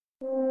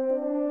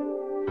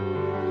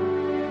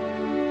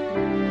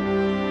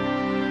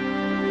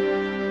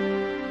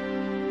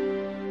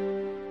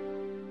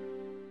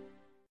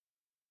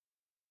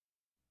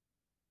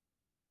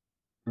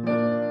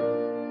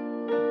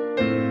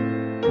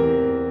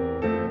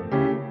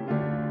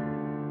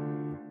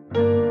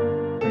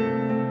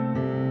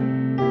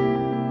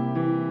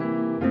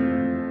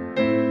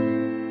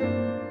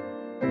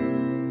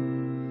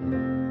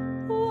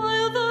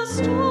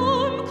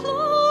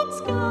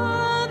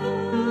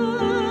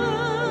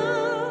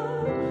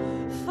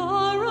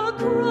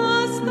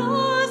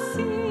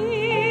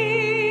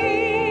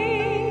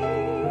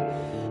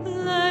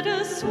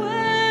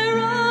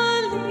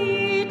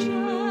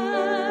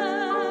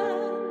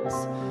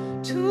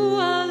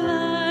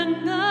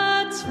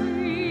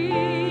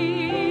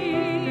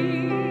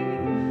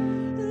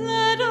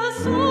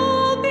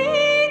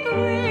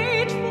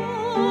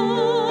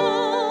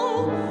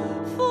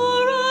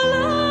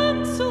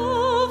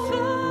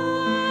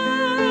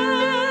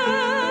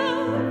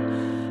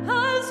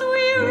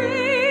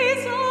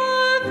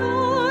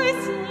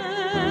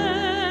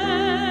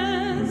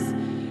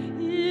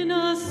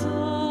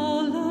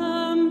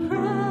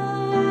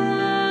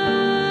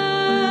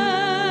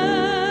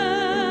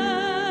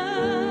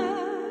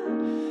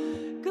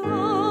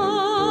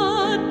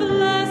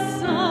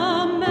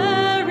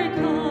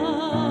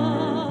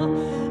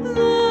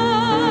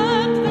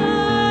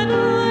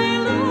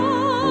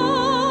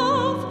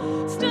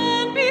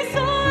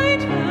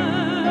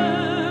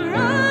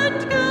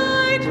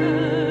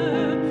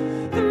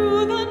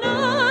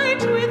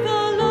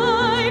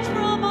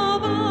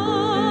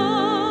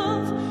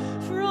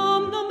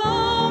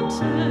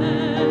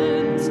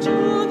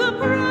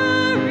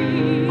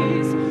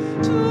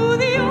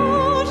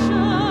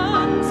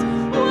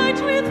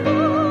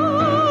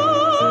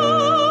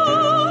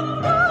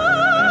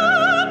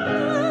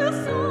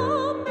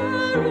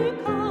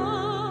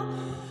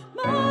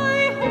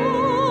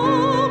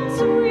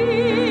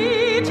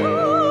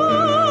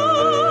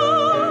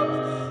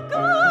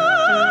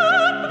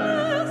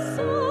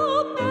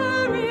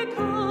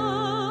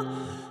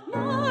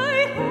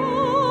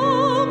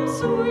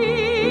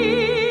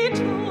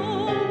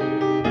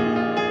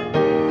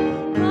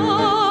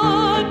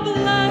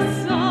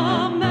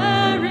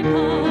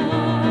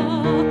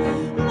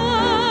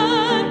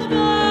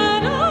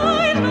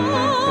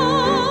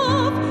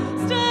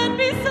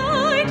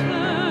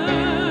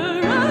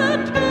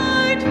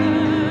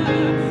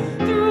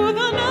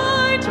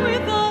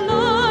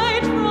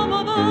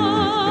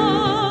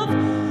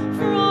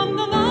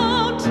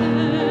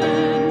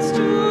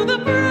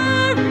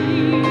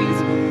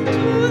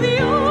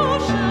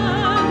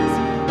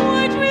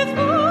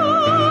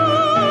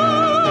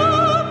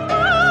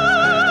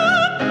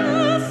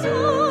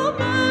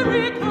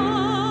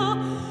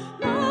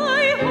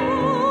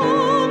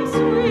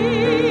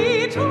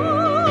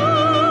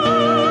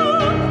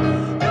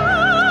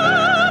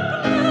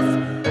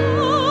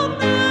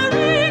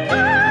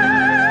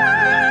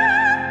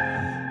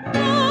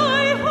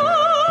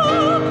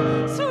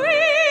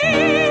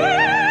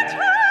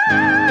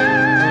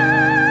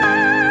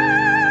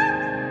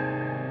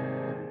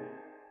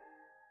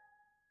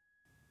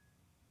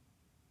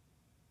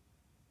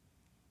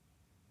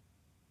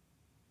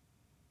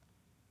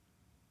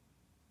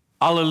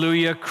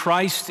Alleluia,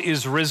 Christ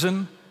is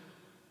risen.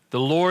 The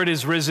Lord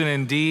is risen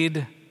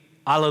indeed.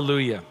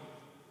 Alleluia.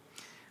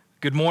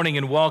 Good morning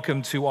and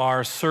welcome to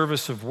our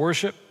service of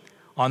worship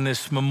on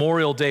this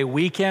Memorial Day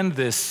weekend,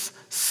 this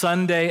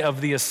Sunday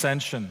of the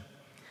Ascension.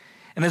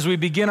 And as we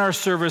begin our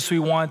service, we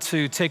want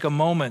to take a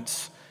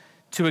moment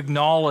to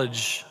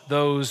acknowledge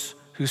those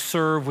who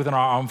serve within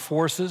our armed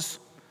forces,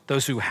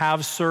 those who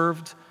have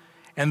served,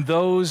 and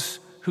those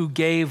who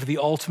gave the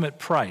ultimate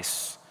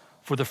price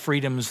for the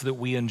freedoms that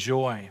we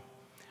enjoy.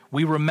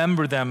 We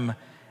remember them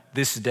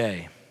this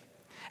day.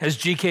 As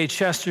G.K.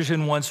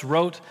 Chesterton once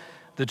wrote,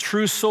 the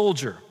true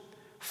soldier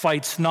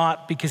fights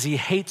not because he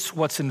hates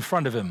what's in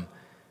front of him,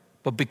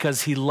 but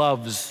because he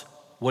loves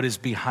what is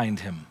behind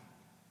him.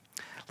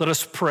 Let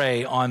us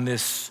pray on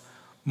this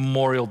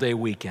Memorial Day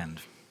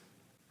weekend.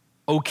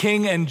 O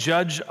King and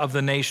Judge of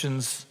the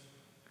nations,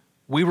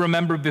 we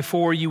remember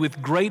before you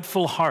with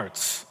grateful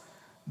hearts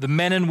the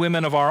men and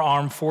women of our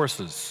armed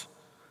forces,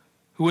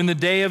 who in the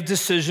day of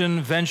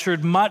decision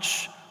ventured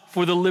much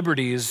for the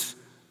liberties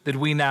that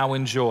we now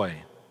enjoy.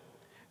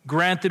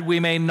 Grant that we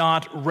may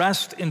not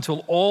rest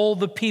until all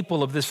the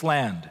people of this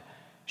land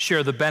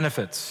share the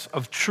benefits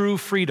of true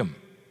freedom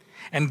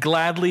and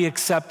gladly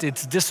accept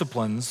its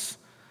disciplines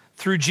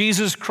through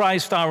Jesus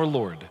Christ our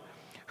Lord,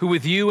 who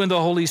with you and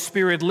the Holy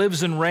Spirit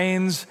lives and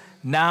reigns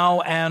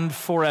now and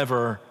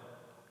forever.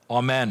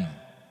 Amen.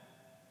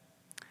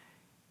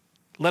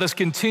 Let us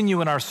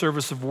continue in our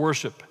service of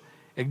worship,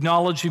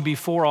 acknowledging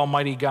before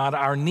Almighty God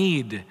our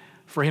need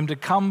for him to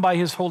come by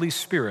his Holy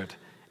Spirit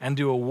and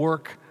do a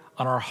work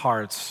on our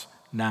hearts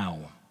now.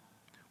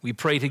 We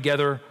pray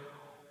together,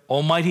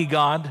 Almighty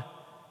God,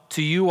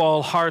 to you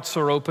all hearts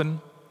are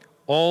open,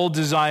 all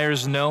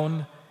desires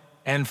known,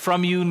 and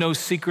from you no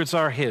secrets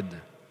are hid.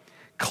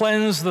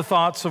 Cleanse the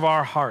thoughts of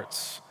our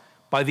hearts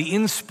by the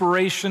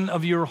inspiration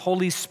of your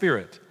Holy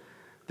Spirit,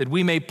 that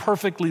we may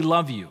perfectly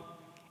love you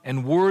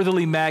and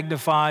worthily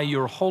magnify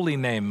your holy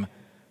name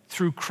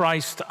through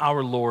Christ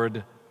our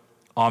Lord.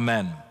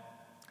 Amen.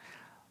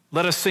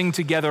 Let us sing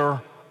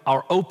together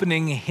our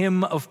opening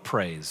hymn of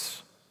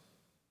praise.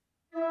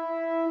 We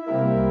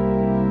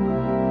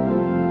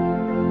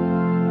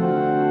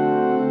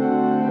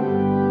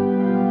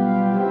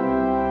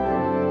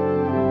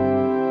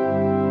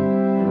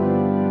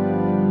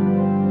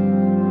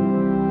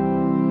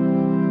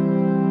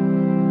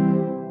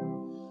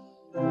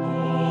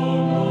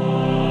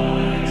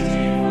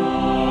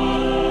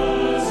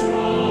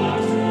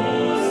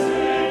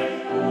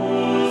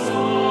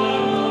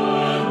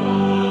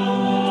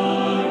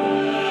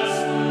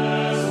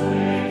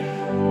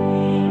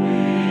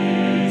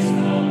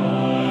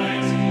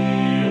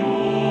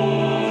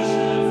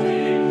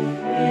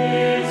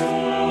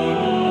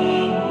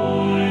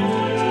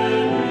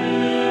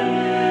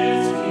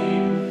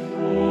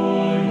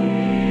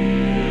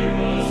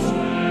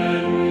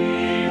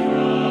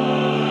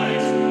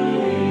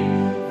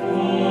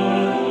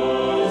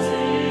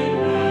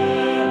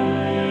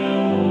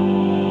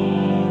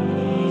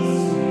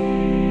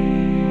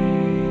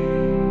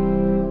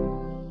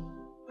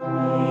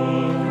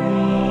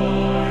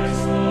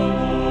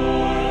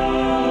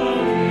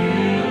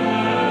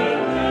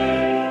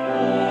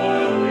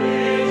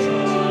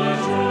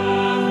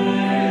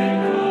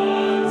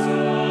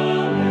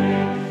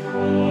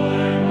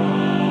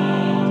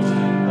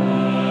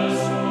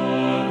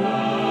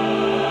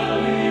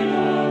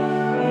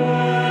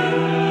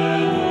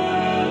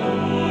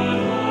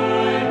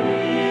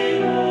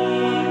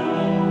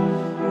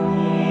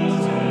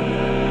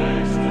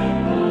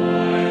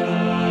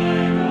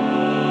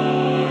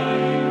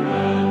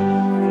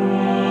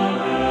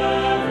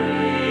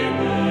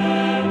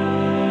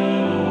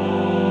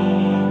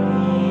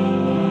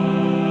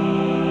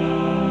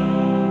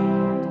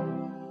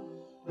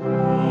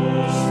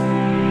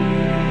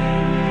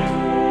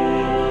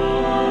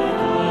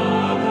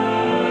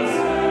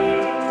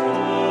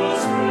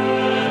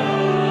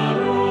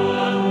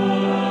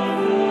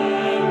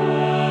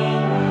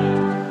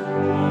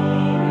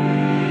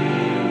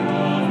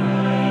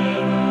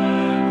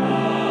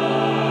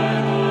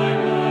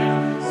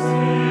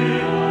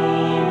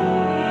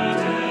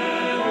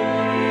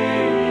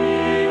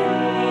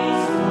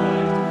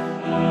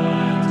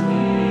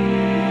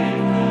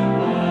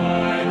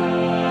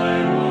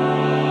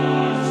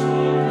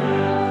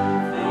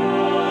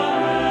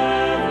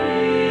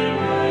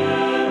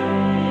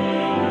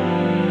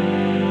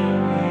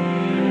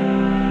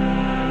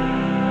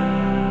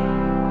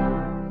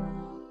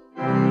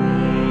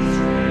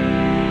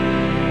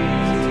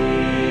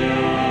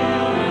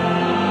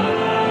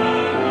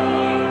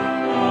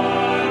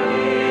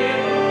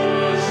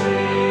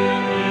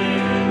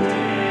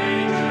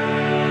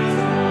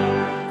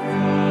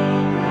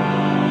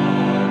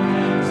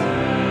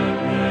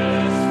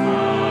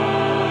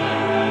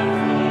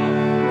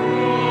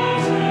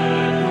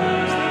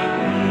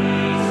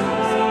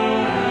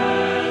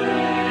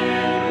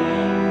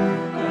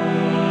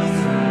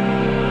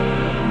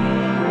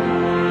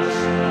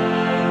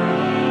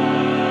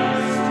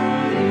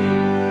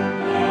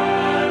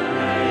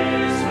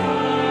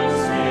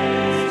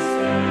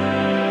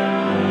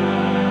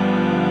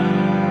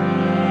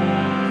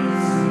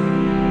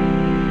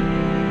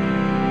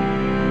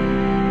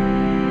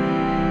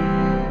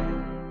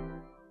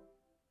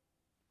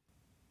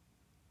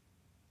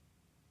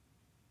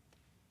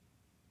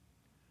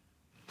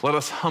Let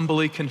us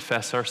humbly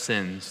confess our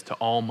sins to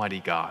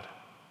Almighty God.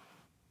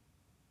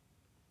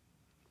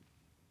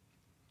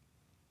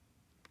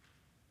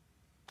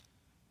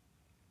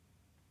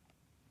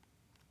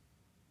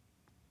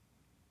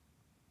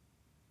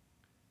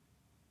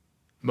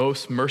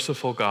 Most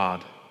merciful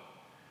God,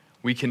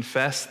 we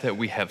confess that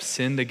we have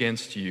sinned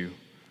against you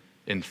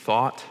in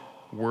thought,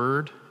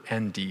 word,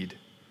 and deed,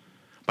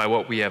 by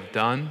what we have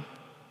done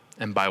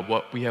and by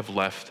what we have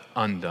left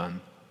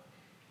undone.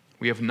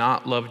 We have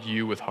not loved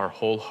you with our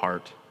whole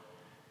heart.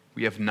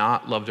 We have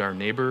not loved our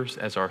neighbors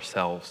as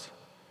ourselves.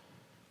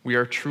 We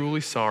are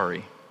truly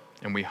sorry,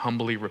 and we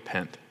humbly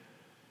repent.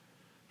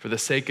 For the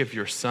sake of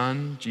your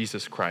Son,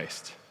 Jesus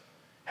Christ,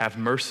 have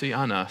mercy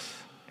on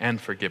us and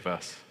forgive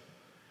us,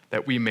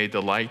 that we may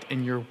delight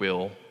in your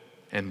will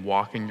and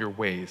walk in your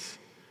ways,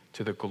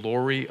 to the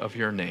glory of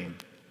your name.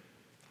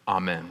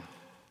 Amen.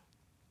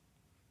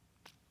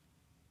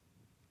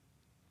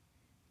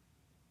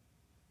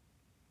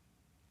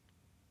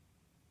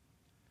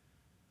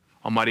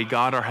 Almighty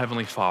God, our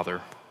Heavenly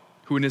Father,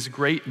 who in his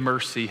great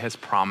mercy has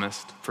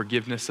promised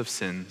forgiveness of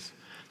sins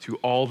to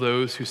all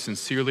those who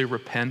sincerely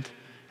repent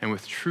and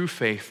with true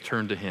faith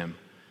turn to him,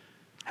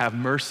 have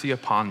mercy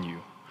upon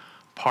you,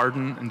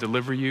 pardon and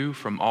deliver you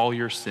from all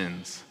your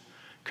sins,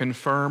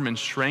 confirm and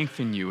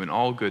strengthen you in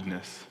all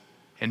goodness,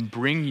 and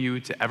bring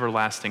you to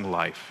everlasting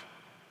life.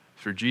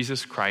 Through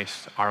Jesus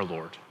Christ our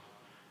Lord.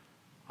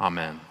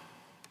 Amen.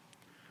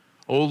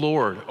 O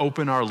Lord,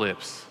 open our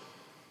lips,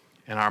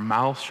 and our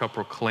mouth shall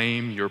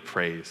proclaim your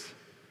praise.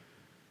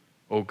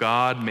 O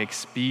God, make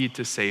speed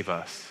to save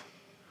us.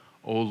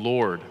 O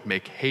Lord,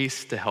 make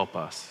haste to help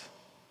us.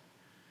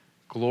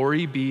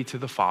 Glory be to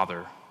the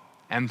Father,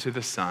 and to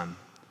the Son,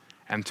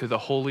 and to the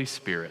Holy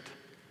Spirit,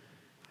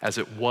 as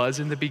it was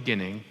in the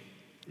beginning,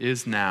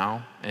 is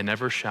now, and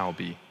ever shall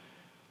be,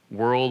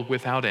 world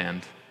without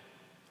end.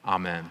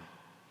 Amen.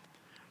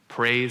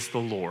 Praise the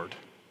Lord.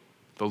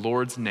 The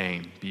Lord's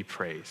name be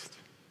praised.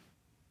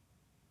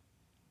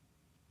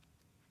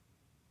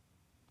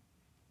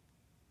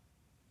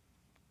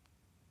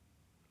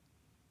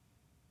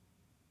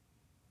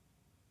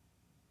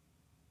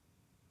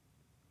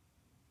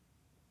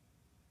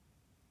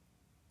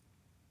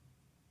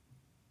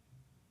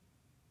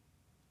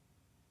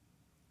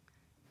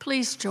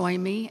 Please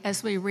join me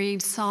as we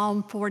read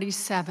Psalm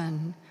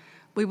 47.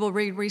 We will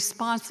read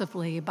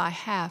responsively by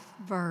half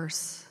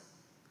verse.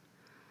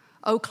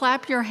 O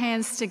clap your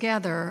hands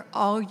together,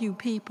 all you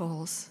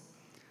peoples.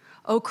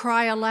 O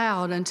cry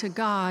aloud unto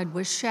God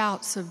with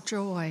shouts of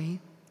joy.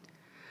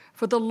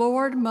 For the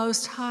Lord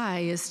Most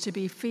High is to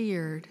be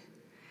feared.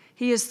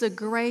 He is the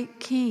great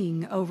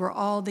King over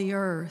all the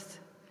earth.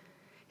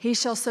 He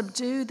shall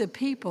subdue the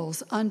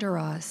peoples under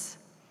us,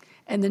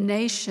 and the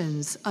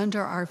nations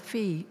under our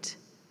feet.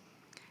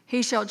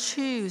 He shall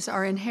choose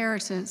our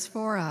inheritance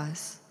for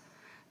us,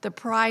 the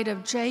pride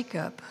of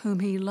Jacob,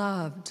 whom he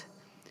loved.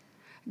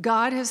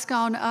 God has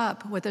gone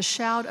up with a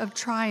shout of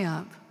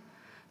triumph,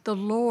 the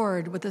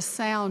Lord with the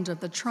sound of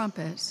the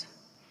trumpet.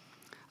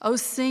 O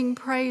sing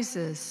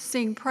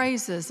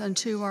praises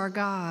unto our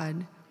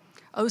God.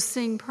 O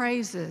sing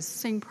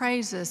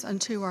praises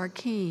unto our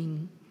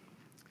King.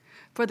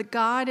 For the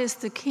God is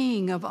the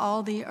King of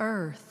all the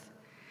earth.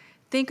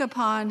 Think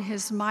upon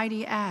his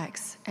mighty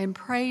acts and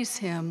praise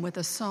him with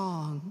a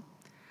song.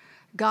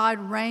 God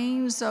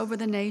reigns over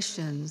the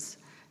nations.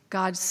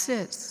 God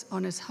sits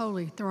on his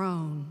holy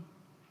throne.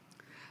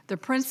 The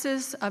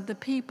princes of the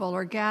people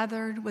are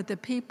gathered with the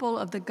people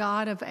of the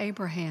God of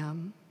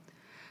Abraham.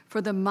 For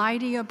the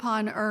mighty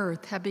upon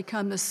earth have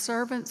become the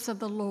servants of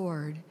the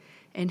Lord,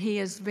 and he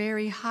is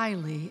very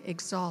highly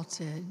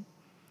exalted.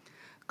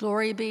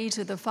 Glory be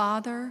to the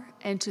Father,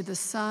 and to the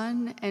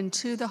Son, and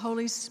to the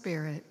Holy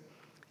Spirit,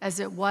 as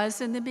it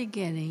was in the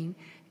beginning,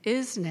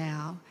 is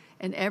now,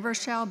 and ever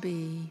shall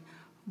be,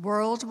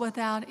 world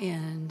without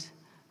end.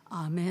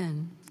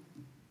 Amen.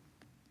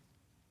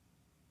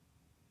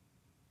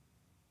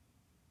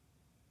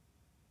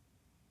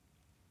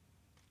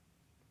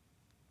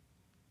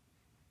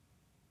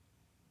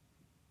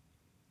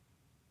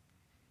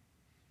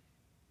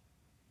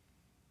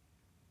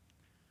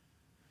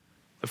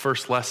 The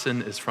first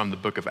lesson is from the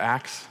book of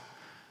Acts,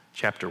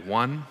 chapter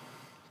 1,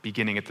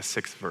 beginning at the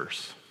 6th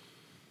verse.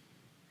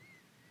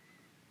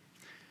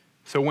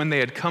 So when they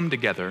had come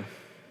together,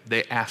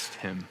 they asked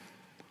him,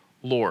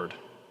 Lord,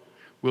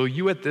 will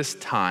you at this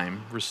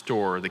time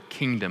restore the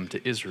kingdom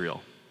to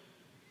Israel?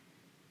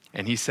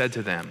 And he said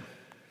to them,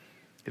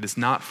 it is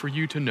not for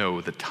you to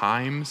know the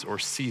times or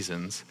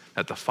seasons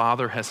that the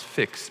Father has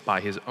fixed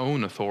by his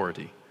own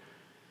authority,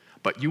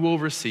 but you will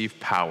receive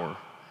power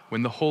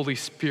when the Holy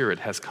Spirit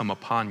has come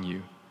upon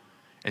you,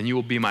 and you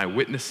will be my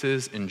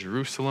witnesses in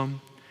Jerusalem,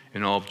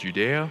 in all of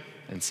Judea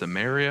and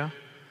Samaria,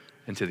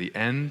 and to the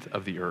end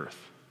of the earth.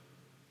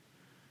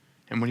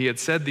 And when he had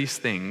said these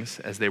things,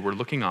 as they were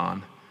looking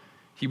on,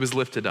 he was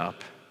lifted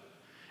up,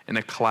 and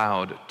a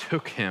cloud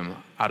took him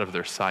out of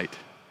their sight.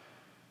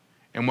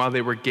 And while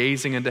they were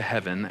gazing into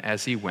heaven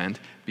as he went,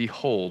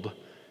 behold,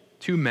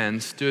 2 men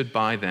stood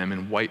by them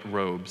in white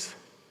robes,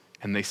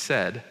 and they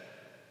said,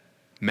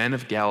 Men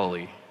of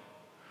Galilee,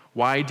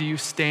 why do you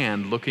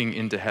stand looking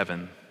into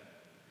heaven?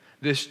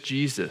 This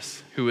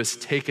Jesus, who is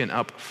taken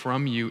up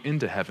from you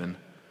into heaven,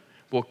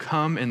 will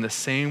come in the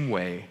same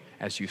way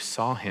as you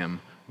saw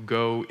him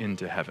go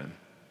into heaven."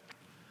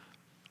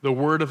 The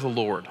word of the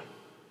Lord.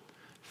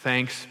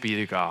 Thanks be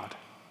to God.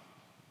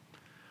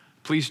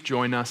 Please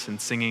join us in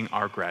singing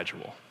our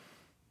gradual.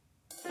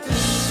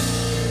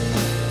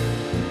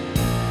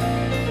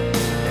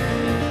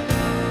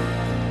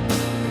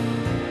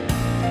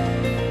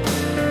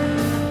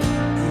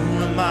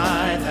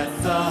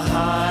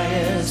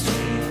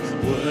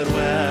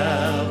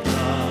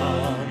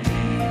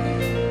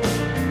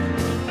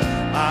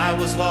 I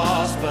was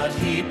lost, but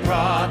he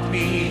brought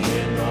me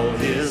in. Oh,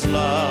 his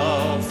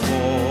love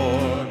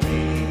for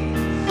me.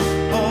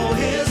 Oh,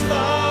 his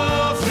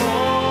love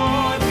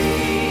for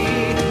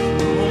me.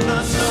 Whom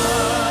the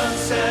sun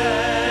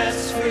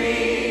sets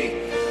free.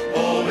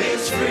 Oh,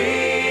 it's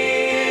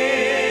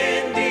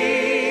free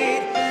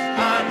indeed.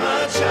 I'm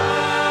a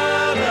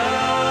child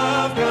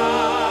of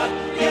God.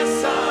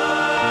 Yes,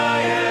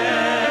 I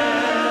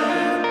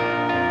am.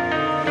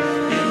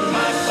 In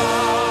my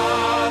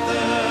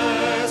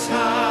Father's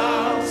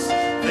house,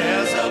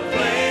 there's a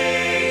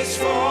place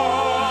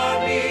for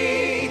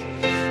me.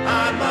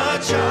 I'm a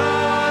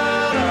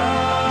child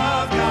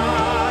of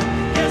God.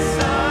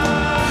 Yes, I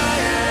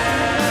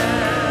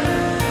am.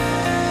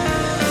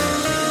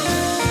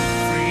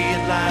 Free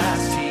at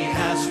last, he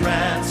has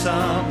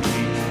ransomed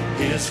me.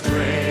 His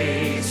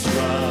grace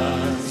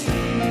runs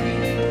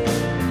deep.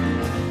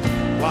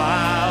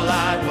 While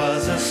I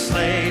was a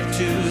slave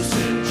to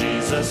sin,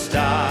 Jesus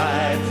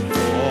died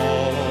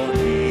for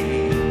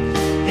me.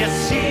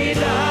 Yes, he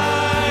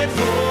died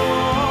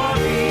for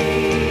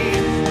me.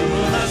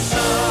 Whom the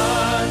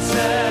sun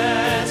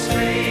sets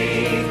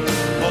free.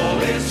 Oh,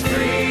 it's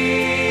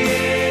free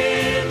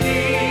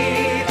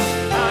indeed.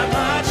 I'm a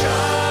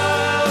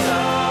child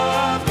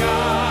of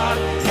God.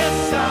 Yes,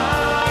 I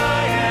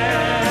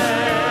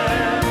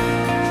am.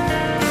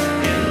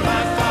 In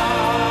my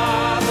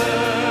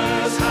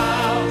Father's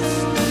house,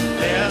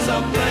 there's a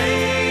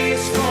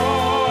place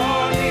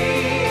for me.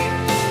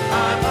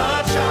 I'm a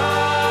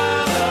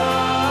child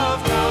of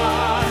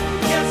God.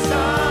 Yes, I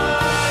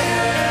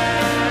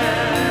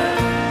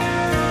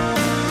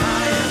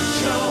am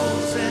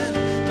chosen,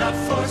 not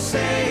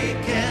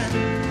forsaken.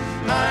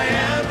 I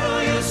am who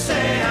you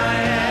say I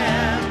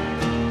am.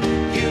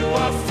 You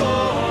are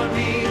for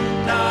me,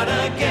 not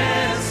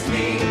against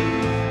me.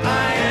 I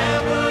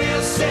am who you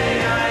say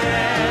I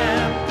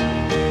am.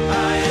 I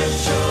am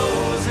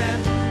chosen,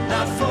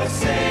 not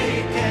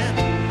forsaken.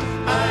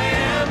 I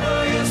am who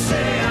you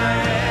say I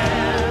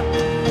am.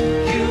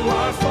 You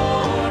are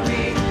for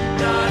me,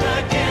 not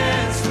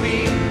against me.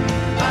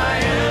 I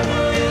am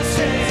who you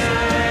say I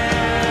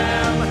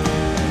am.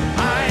 I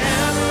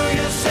am who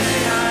you say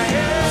I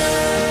am.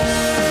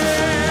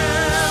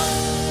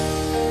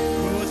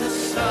 Who the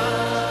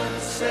sun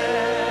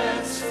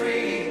sets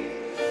free.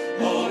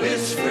 Oh,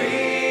 it's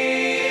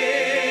free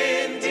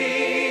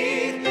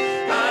indeed.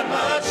 I'm a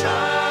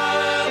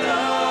child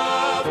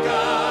of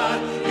God.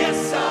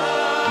 Yes, I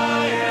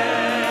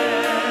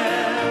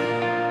am.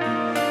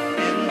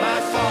 In my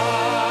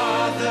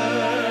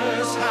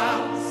Father's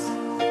house,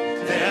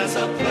 there's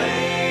a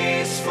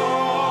place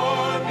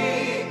for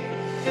me.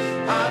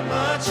 I'm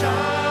a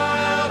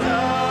child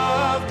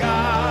of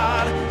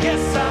God.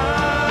 Yes,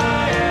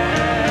 I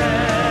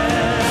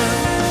am.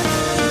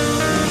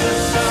 The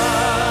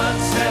sun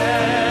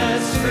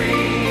sets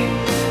free.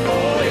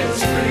 Oh,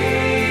 it's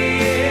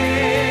free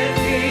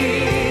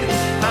indeed.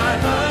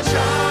 I'm a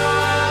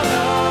child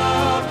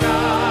of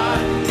God.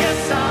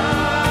 Yes, I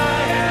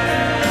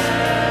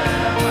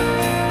am.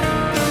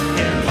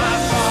 In my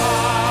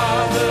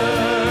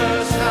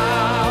Father's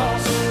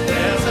house,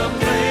 there's a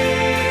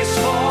place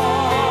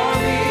for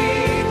me.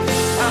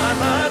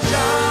 I'm a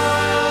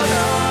child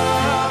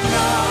of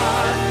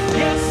God.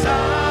 Yes, I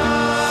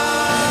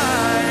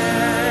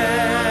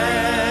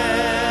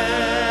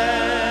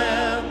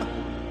am.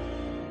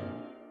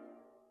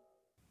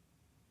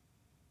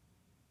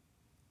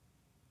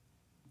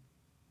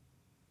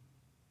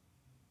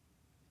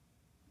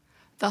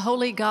 The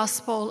Holy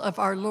Gospel of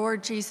our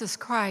Lord Jesus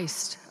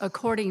Christ,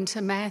 according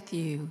to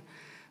Matthew.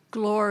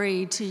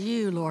 Glory to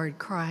you, Lord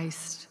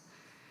Christ.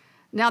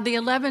 Now the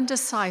 11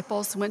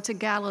 disciples went to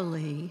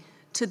Galilee,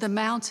 to the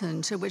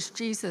mountain to which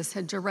Jesus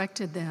had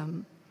directed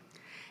them.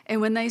 And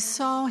when they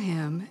saw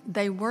him,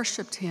 they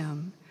worshiped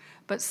him,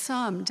 but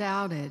some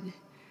doubted.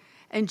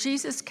 And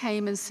Jesus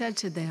came and said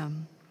to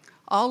them,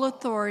 "All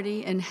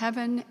authority in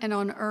heaven and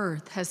on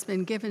earth has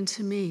been given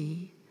to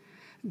me.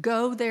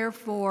 Go,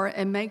 therefore,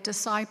 and make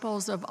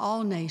disciples of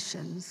all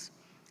nations,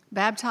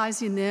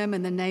 baptizing them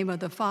in the name of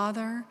the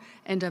Father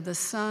and of the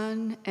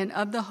Son and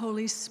of the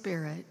Holy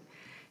Spirit,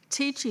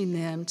 teaching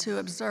them to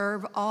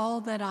observe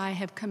all that I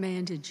have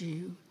commanded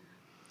you.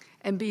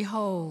 And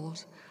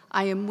behold,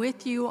 I am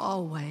with you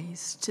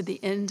always to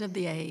the end of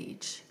the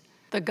age."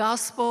 The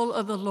Gospel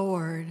of the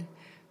Lord.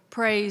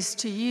 Praise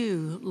to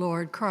you,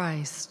 Lord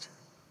Christ.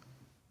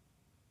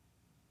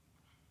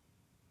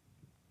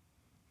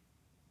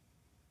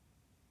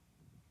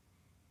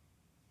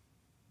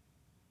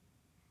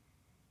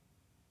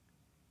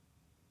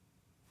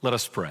 Let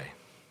us pray.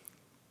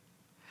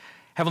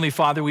 Heavenly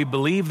Father, we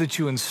believe that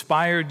you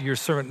inspired your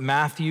servant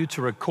Matthew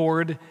to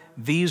record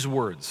these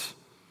words.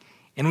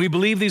 And we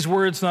believe these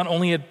words not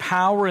only had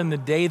power in the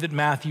day that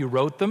Matthew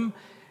wrote them,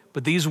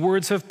 but these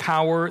words have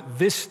power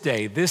this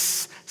day,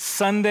 this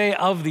Sunday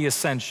of the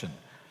Ascension,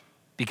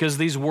 because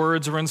these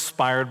words are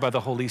inspired by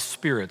the Holy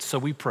Spirit. So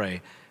we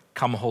pray,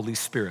 come Holy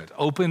Spirit,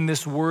 open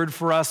this word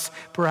for us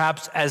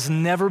perhaps as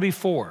never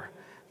before,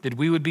 that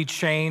we would be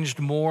changed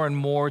more and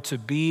more to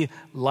be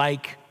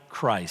like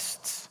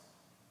Christ.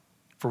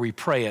 For we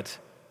pray it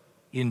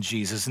in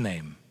Jesus'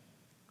 name.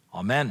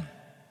 Amen.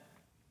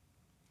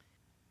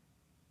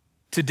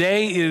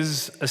 Today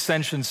is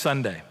Ascension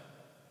Sunday,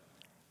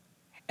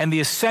 and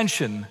the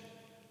Ascension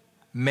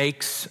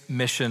makes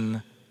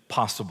mission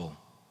possible.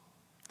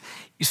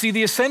 You see,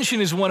 the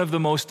Ascension is one of the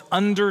most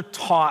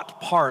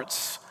under-taught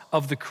parts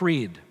of the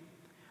Creed.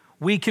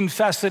 We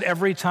confess it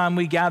every time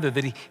we gather,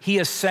 that he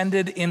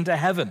ascended into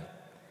heaven.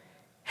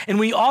 And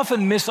we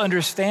often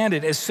misunderstand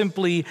it as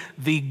simply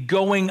the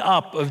going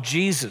up of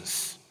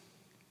Jesus.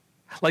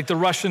 Like the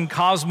Russian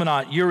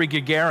cosmonaut Yuri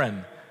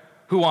Gagarin,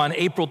 who on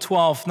April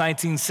 12,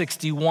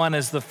 1961,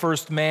 as the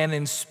first man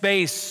in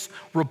space,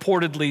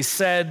 reportedly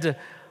said,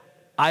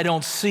 "I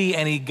don't see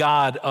any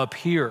God up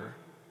here."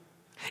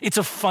 It's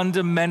a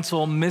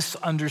fundamental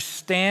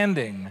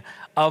misunderstanding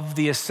of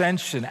the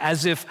Ascension,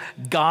 as if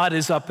God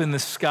is up in the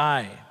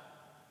sky.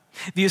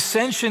 The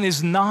Ascension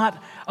is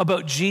not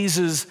about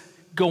Jesus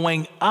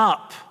going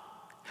up,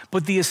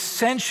 but the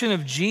ascension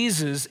of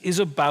Jesus is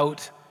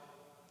about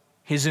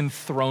his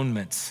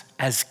enthronement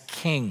as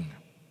king.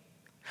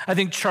 I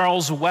think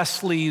Charles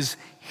Wesley's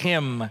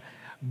hymn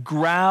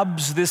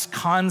grabs this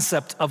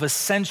concept of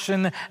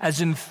ascension as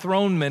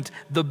enthronement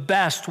the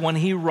best when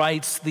he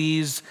writes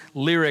these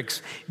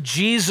lyrics.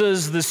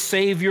 Jesus the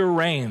Savior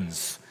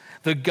reigns,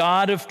 the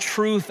God of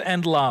truth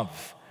and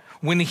love.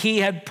 When he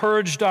had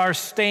purged our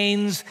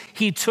stains,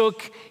 he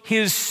took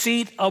his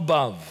seat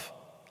above.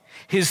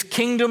 His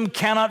kingdom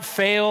cannot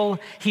fail.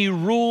 He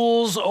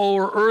rules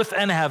o'er earth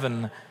and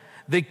heaven.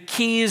 The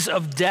keys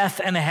of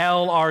death and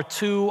hell are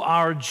to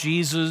our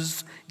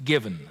Jesus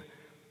given.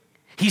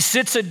 He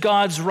sits at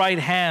God's right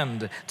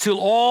hand till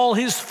all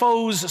his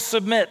foes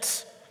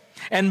submit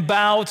and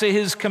bow to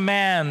his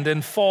command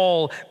and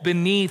fall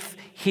beneath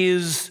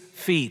his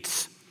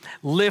feet.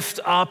 Lift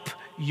up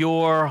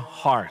your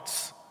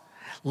hearts.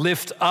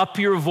 Lift up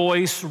your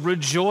voice.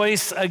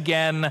 Rejoice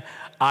again.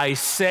 I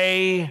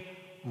say,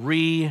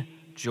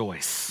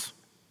 rejoice.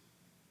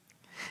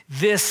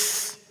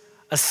 This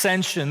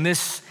ascension,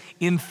 this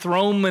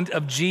enthronement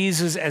of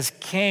Jesus as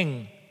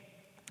king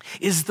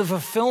is the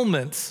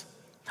fulfillment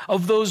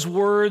of those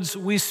words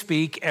we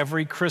speak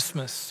every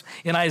Christmas.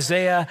 In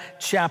Isaiah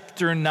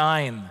chapter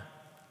 9,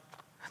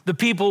 the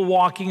people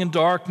walking in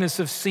darkness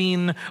have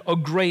seen a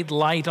great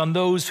light. On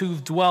those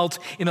who've dwelt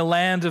in a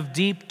land of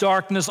deep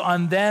darkness,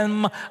 on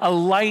them a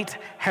light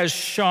has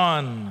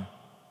shone.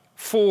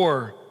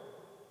 For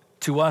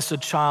to us a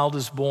child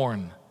is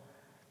born,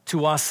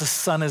 to us a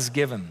son is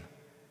given,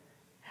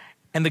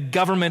 and the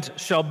government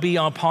shall be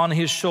upon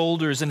his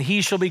shoulders, and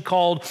he shall be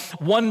called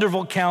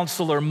Wonderful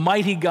Counselor,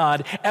 Mighty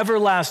God,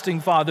 Everlasting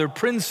Father,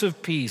 Prince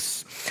of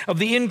Peace. Of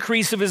the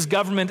increase of his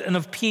government and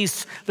of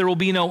peace there will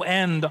be no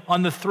end,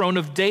 on the throne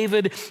of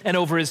David and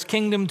over his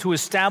kingdom, to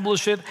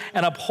establish it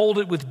and uphold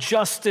it with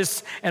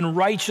justice and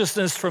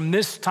righteousness from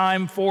this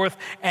time forth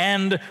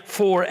and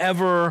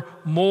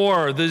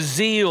forevermore. The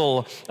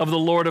zeal of the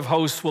Lord of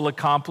hosts will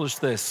accomplish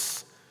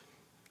this.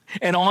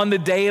 And on the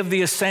day of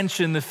the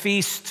Ascension, the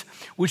feast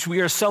which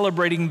we are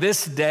celebrating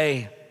this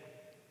day,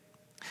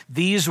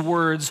 these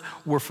words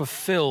were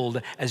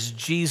fulfilled as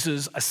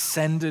Jesus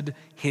ascended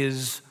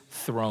his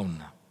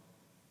throne.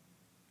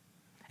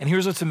 And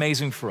here's what's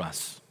amazing for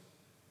us.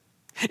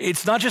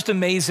 It's not just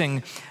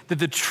amazing that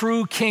the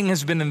true king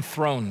has been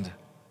enthroned,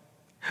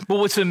 but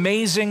what's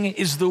amazing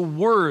is the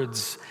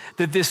words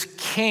that this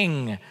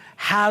king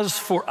has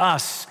for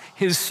us,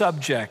 his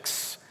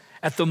subjects,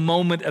 at the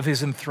moment of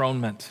his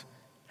enthronement.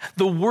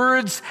 The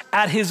words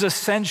at his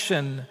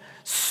ascension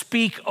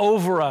speak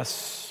over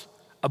us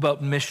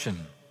about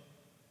mission.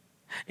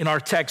 In our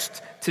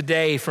text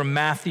today from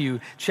Matthew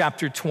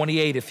chapter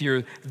 28, if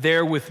you're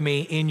there with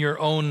me in your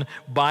own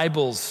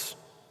Bibles,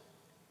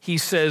 he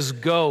says,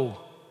 "Go,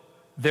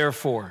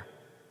 therefore,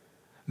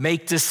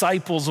 make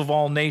disciples of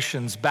all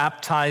nations,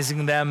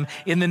 baptizing them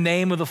in the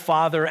name of the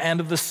Father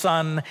and of the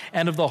Son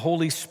and of the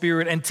Holy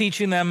Spirit, and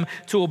teaching them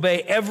to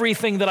obey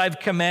everything that I've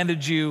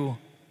commanded you."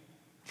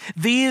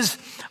 These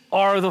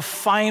are the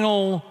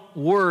final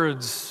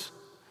words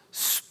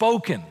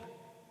spoken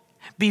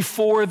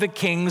before the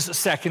king's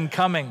second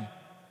coming.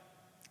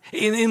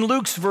 In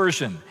Luke's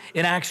version,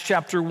 in Acts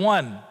chapter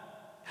 1,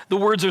 the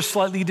words are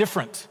slightly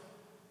different,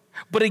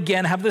 but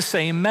again have the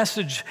same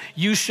message.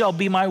 You shall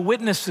be my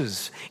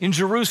witnesses in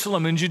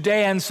Jerusalem, in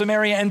Judea and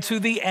Samaria, and to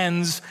the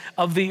ends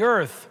of the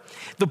earth.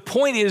 The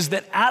point is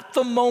that at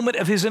the moment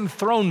of his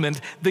enthronement,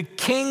 the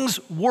king's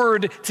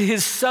word to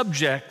his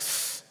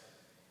subjects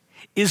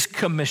is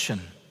commission,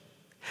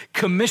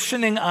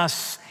 commissioning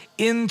us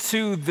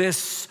into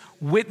this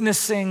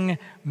witnessing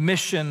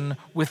mission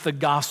with the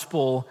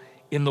gospel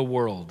in the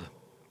world.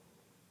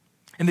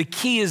 And the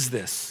key is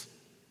this,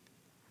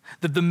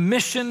 that the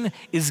mission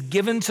is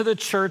given to the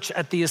church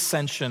at the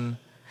Ascension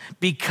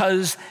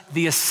because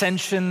the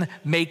Ascension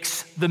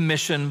makes the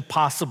mission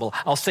possible.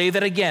 I'll say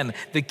that again.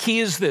 The key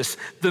is this.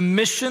 The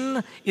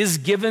mission is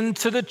given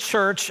to the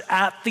church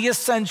at the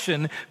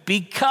Ascension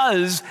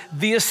because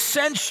the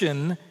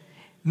Ascension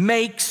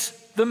makes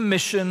the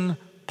mission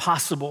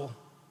possible.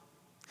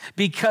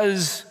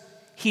 Because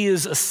he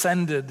is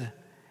ascended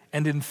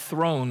and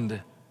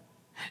enthroned,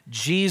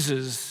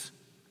 Jesus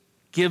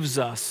gives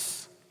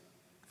us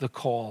the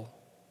call.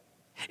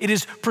 It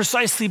is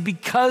precisely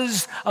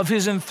because of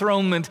his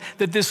enthronement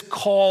that this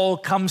call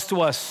comes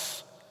to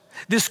us,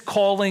 this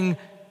calling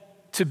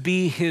to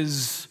be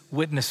his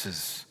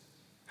witnesses.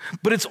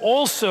 But it's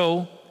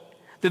also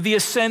that the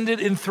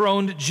ascended,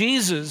 enthroned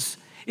Jesus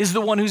is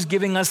the one who's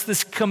giving us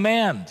this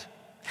command,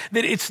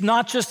 that it's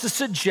not just a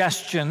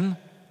suggestion,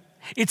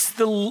 it's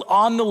the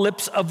on the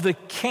lips of the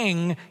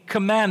King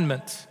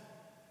commandment.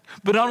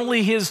 But not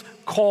only his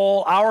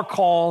call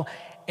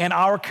and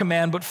our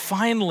command, but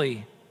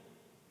finally,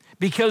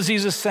 because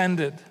he's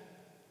ascended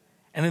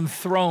and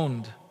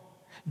enthroned,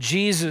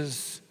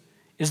 Jesus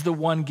is the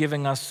one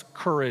giving us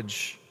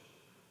courage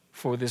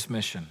for this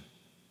mission.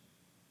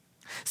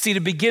 See, to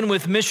begin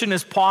with, mission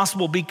is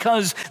possible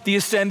because the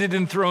ascended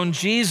and enthroned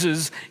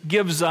Jesus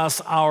gives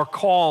us our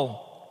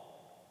call.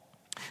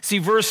 See,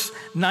 verse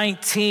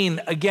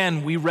 19,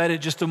 again, we read it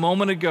just a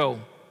moment ago.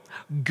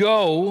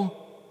 Go,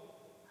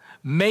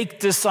 make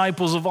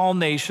disciples of all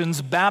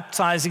nations,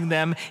 baptizing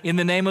them in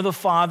the name of the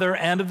Father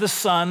and of the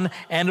Son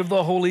and of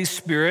the Holy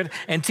Spirit,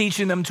 and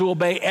teaching them to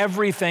obey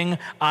everything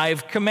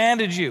I've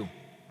commanded you.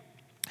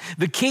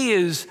 The key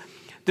is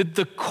that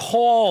the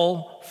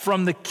call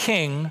from the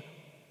King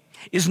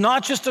is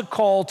not just a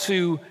call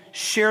to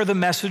share the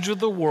message with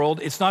the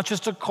world. It's not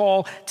just a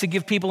call to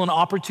give people an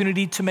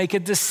opportunity to make a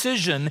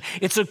decision.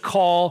 It's a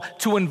call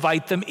to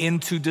invite them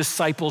into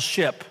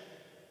discipleship,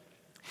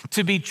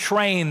 to be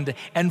trained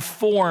and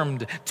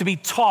formed, to be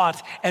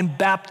taught and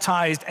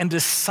baptized and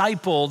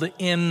discipled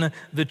in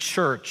the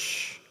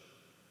church.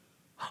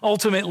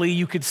 Ultimately,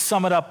 you could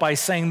sum it up by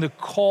saying the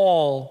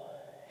call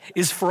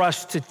is for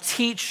us to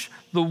teach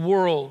the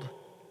world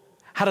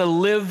how to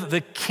live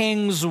the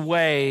King's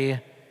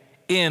way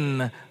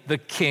in the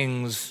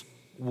King's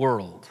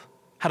world.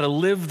 How to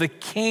live the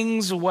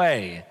King's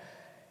way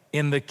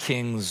in the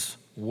King's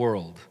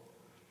world.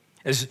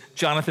 As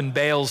Jonathan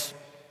Bales,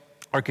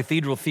 our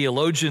cathedral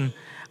theologian,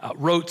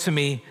 wrote to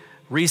me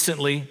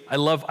recently, I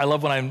love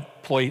when I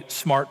employ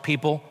smart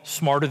people,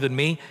 smarter than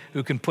me,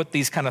 who can put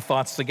these kind of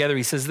thoughts together.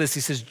 He says this,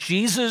 he says,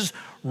 Jesus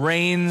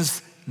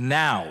reigns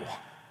now.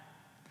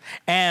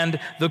 And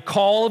the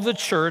call of the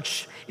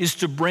church is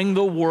to bring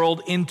the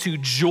world into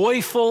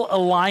joyful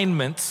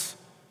alignment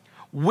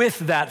with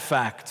that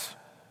fact.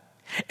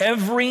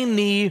 Every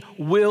knee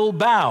will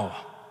bow.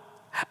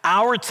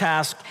 Our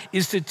task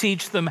is to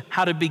teach them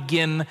how to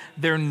begin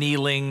their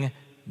kneeling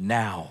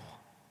now,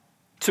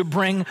 to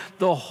bring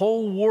the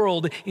whole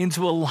world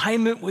into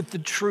alignment with the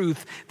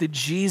truth that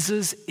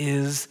Jesus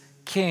is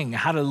King,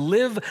 how to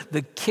live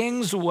the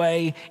King's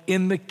way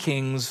in the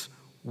King's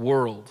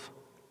world.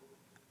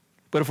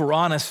 But if we're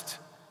honest,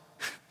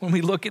 when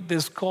we look at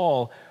this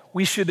call,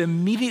 we should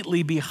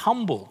immediately be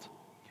humbled,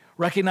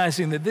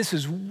 recognizing that this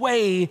is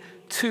way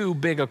too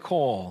big a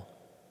call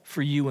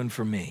for you and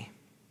for me.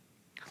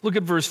 Look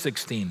at verse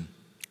 16.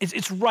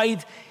 It's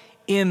right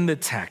in the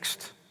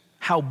text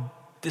how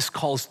this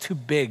call is too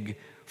big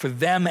for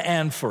them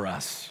and for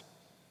us.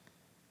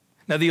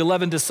 Now, the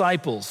 11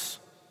 disciples,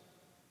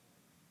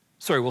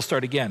 we'll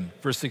start again,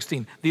 verse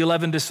 16. The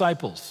 11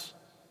 disciples.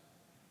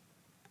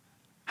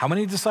 How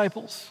many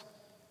disciples?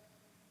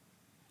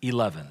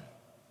 11.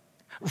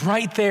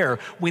 Right there,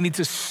 we need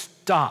to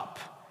stop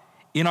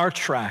in our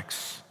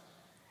tracks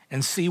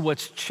and see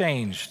what's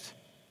changed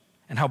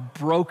and how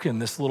broken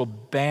this little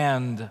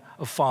band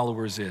of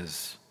followers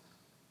is.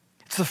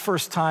 It's the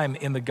first time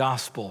in the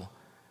gospel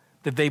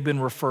that they've been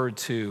referred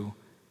to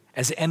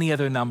as any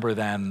other number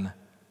than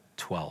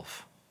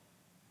 12.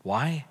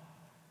 Why?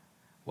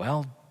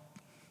 Well,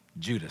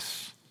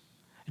 Judas.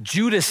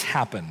 Judas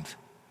happened.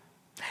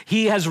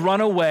 He has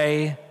run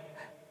away,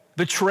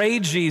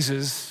 betrayed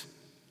Jesus,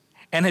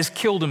 and has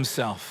killed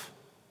himself.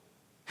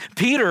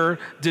 Peter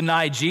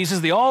denied Jesus.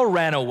 They all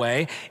ran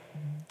away.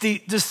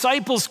 The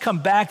disciples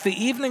come back the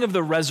evening of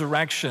the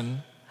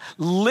resurrection,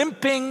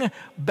 limping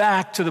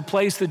back to the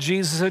place that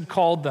Jesus had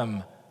called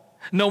them,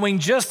 knowing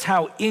just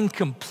how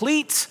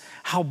incomplete,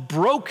 how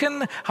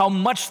broken, how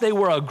much they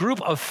were a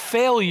group of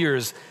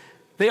failures.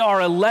 They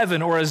are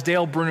 11, or as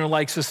Dale Bruner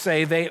likes to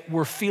say, they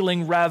were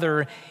feeling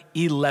rather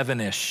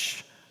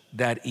 11-ish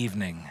that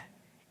evening,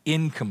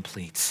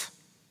 incomplete.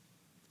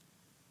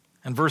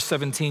 And verse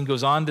 17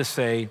 goes on to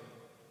say,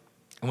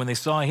 and when they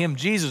saw him,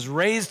 Jesus,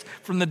 raised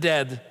from the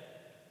dead,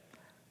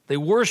 they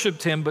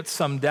worshiped him, but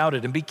some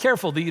doubted. And be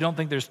careful that you don't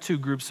think there's two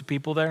groups of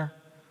people there.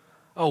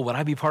 Oh, would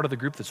I be part of the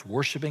group that's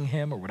worshiping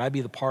him, or would I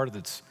be the part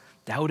that's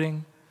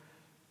doubting?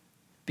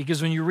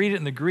 Because when you read it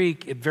in the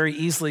Greek, it very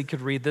easily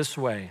could read this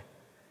way.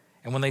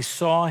 And when they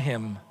saw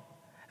him,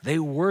 they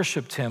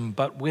worshiped him,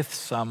 but with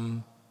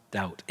some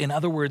doubt. In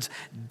other words,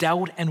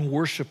 doubt and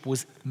worship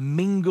was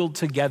mingled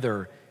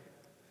together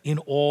in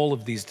all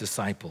of these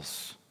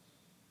disciples.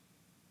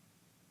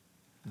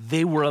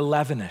 They were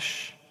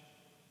 11-ish.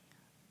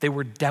 They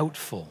were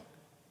doubtful.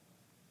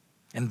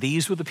 And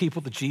these were the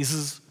people that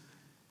Jesus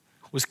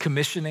was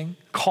commissioning,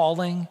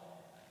 calling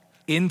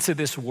into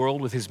this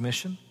world with his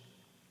mission.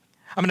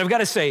 I mean, I've got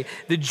to say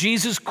that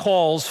Jesus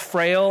calls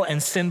frail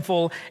and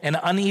sinful and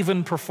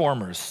uneven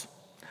performers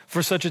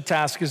for such a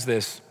task as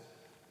this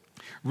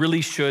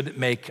really should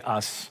make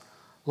us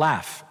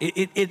laugh.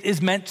 It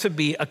is meant to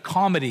be a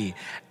comedy,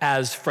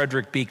 as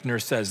Frederick Buechner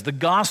says. The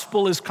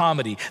gospel is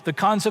comedy. The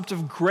concept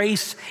of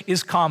grace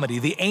is comedy.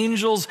 The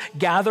angels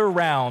gather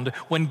round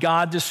when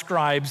God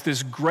describes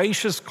this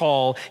gracious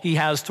call he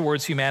has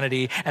towards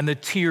humanity, and the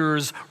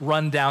tears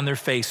run down their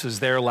faces.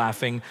 They're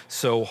laughing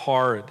so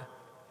hard.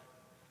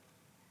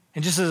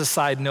 And just as a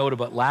side note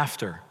about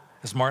laughter,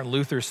 as Martin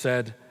Luther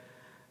said,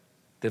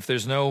 that if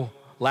there's no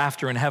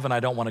laughter in heaven,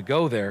 I don't want to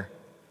go there.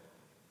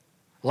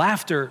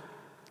 Laughter,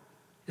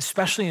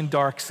 especially in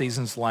dark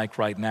seasons like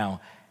right now,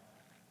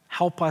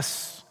 help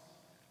us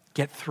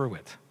get through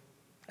it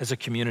as a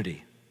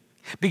community.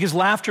 Because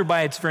laughter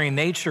by its very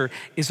nature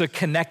is a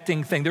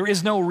connecting thing. There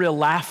is no real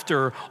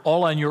laughter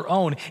all on your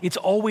own. It's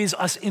always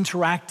us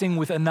interacting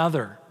with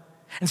another.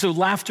 And so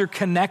laughter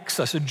connects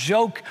us. A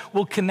joke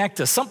will connect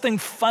us. Something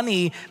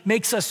funny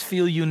makes us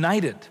feel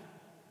united.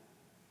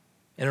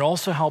 And it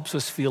also helps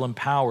us feel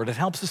empowered. It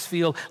helps us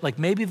feel like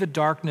maybe the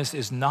darkness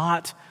is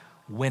not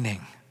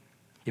winning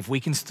if we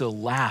can still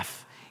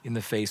laugh in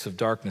the face of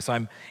darkness.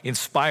 I'm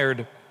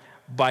inspired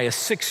by a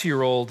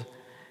 6-year-old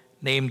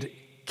named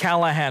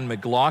Callahan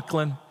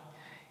McLaughlin.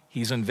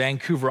 He's on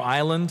Vancouver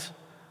Island,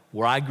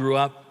 where I grew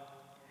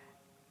up.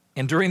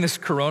 And during this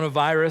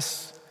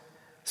coronavirus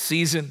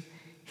season,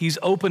 he's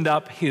opened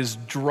up his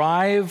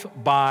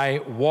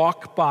drive-by,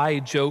 walk-by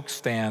joke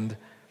stand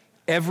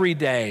every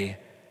day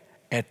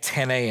at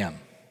 10 a.m.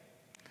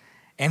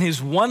 And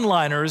his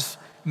one-liners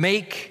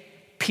make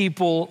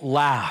people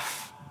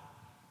laugh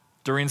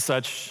during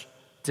such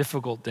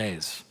difficult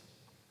days.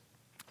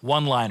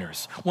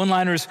 One-liners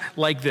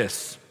like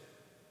this.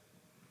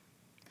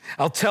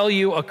 I'll tell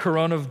you a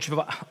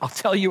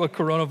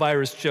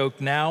coronavirus joke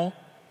now,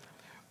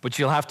 but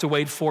you'll have to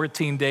wait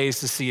 14 days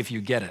to see if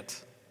you get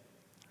it.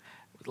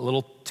 A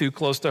little too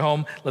close to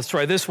home. Let's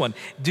try this one.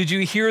 Did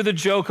you hear the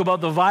joke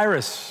about the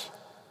virus?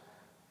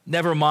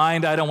 Never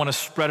mind, I don't want to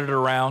spread it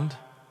around.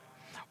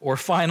 Or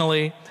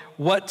finally,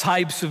 what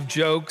types of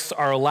jokes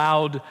are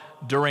allowed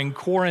during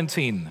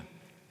quarantine?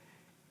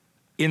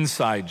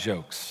 Inside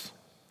jokes.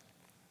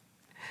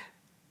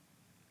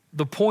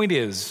 The point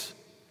is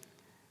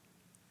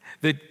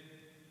that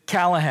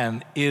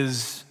Callahan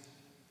is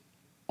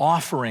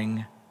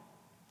offering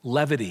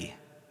levity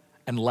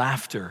and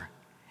laughter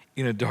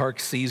in a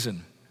dark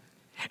season.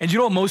 And you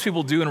know what most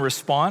people do in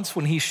response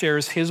when he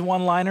shares his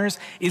one-liners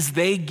is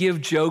they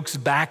give jokes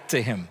back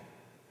to him.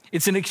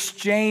 It's an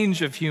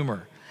exchange of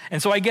humor.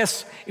 And so I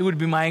guess it would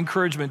be my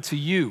encouragement to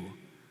you,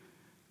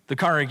 the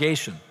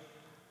congregation,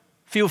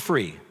 feel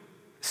free,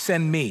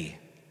 send me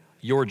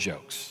your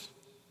jokes.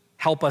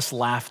 Help us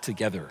laugh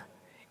together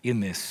in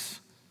this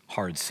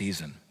hard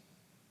season.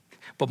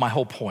 But my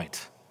whole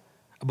point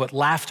about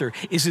laughter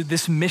is that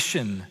this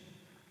mission,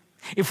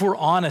 if we're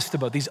honest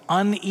about these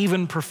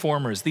uneven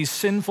performers, these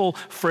sinful,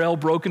 frail,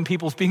 broken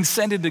people being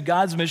sent into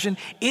God's mission,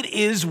 it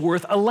is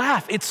worth a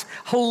laugh. It's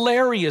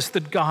hilarious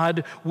that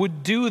God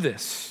would do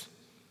this.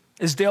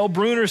 As Dale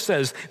Bruner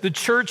says, the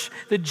church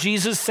that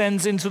Jesus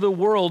sends into the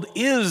world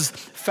is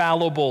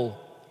fallible,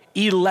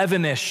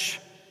 11-ish,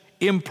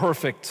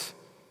 imperfect.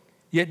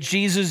 Yet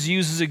Jesus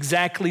uses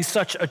exactly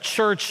such a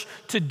church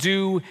to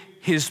do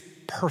his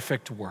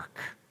perfect work.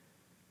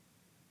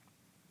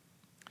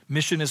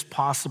 Mission is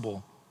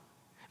possible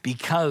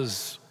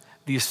because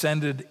the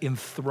ascended,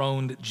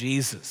 enthroned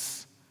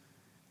Jesus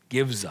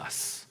gives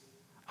us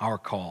our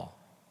call.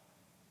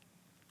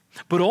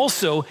 But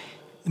also,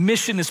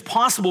 mission is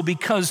possible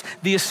because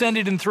the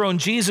ascended,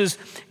 enthroned Jesus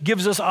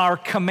gives us our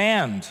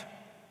command.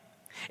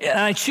 And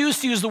I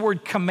choose to use the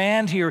word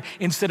command here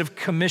instead of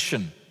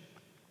commission.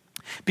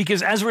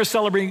 Because as we're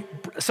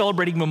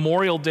celebrating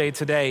Memorial Day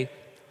today,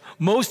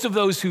 most of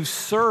those who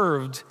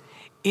served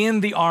in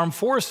the armed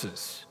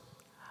forces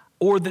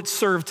or that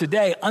serve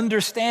today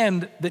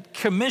understand that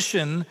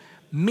commission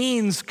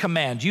means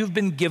command. You've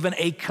been given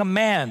a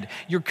command.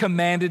 You're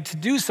commanded to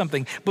do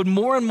something. But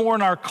more and more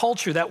in our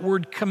culture, that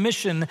word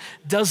commission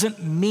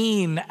doesn't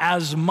mean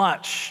as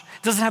much.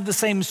 It doesn't have the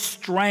same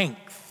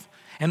strength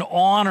and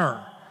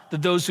honor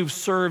that those who've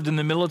served in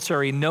the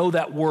military know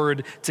that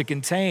word to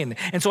contain.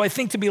 And so I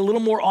think to be a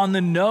little more on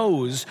the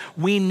nose,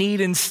 we need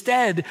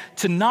instead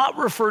to not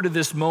refer to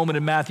this moment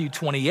in Matthew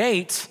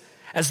 28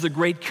 as the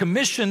Great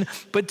Commission,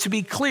 but to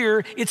be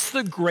clear, it's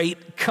the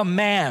Great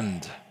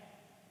Command.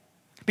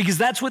 Because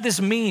that's what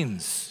this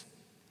means.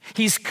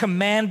 He's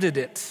commanded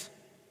it.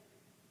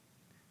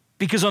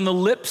 Because on the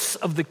lips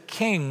of the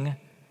king,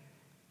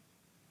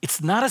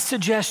 it's not a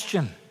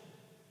suggestion.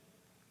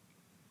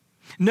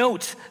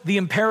 Note the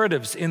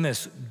imperatives in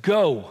this.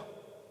 Go,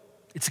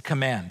 it's a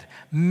command.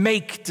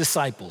 Make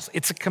disciples,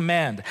 it's a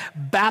command.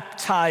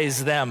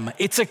 Baptize them,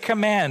 it's a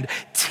command.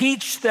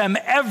 Teach them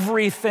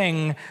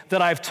everything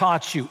that I've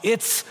taught you.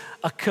 It's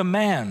a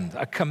command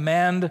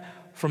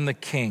from the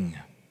king.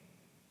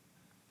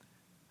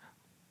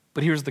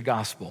 But here's the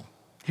gospel.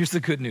 Here's the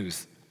good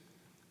news.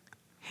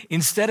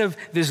 Instead of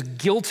this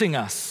guilting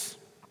us,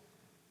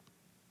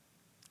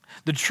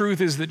 the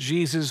truth is that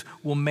Jesus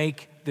will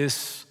make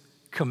this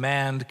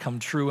command come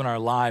true in our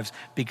lives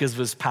because of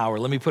his power.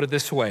 Let me put it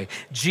this way.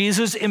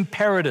 Jesus'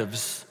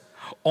 imperatives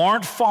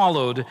aren't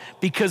followed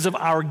because of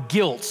our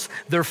guilt.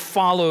 They're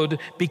followed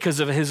because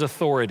of his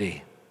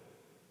authority.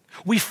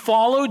 We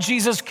follow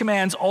Jesus'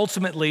 commands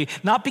ultimately,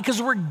 not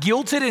because we're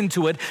guilted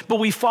into it, but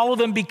we follow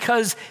them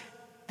because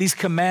these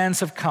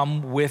commands have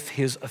come with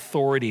his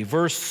authority.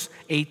 Verse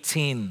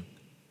 18,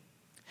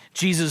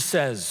 Jesus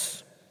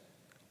says,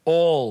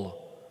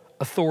 all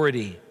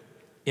authority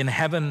in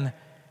heaven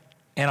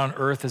and on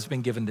earth has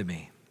been given to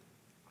me.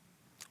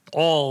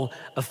 All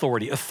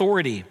authority.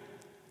 Authority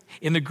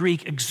in the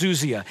Greek,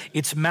 exousia.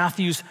 It's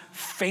Matthew's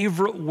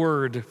favorite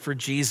word for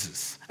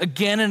Jesus.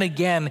 Again and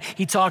again,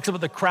 he talks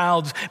about the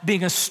crowds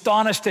being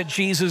astonished at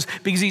Jesus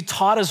because he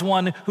taught as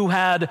one who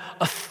had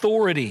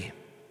authority.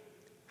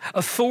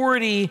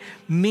 Authority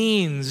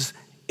means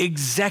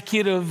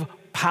executive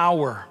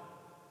power.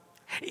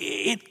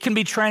 It can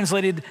be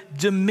translated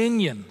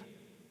dominion.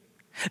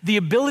 The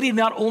ability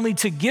not only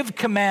to give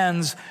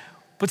commands,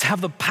 but to have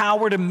the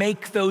power to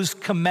make those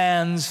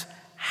commands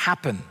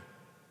happen.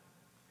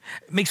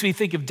 It makes me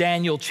think of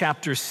Daniel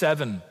chapter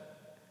 7.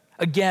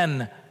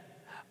 Again,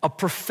 a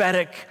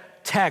prophetic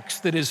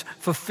text that is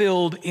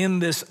fulfilled in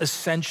this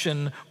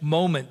ascension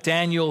moment.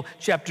 Daniel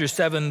chapter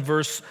 7,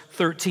 verse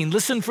 13.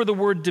 Listen for the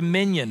word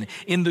dominion.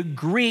 In the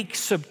Greek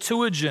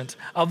Septuagint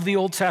of the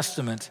Old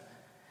Testament,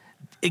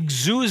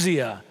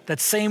 exousia,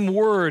 that same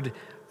word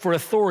for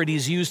authority,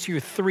 is used here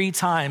 3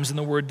 times in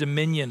the word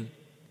dominion.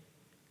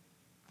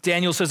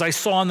 Daniel says, I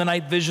saw in the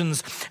night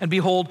visions, and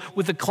behold,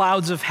 with the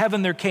clouds of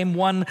heaven there came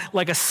one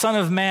like a son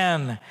of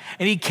man.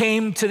 And he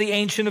came to the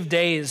Ancient of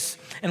Days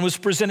and was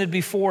presented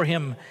before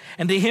him.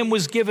 And to him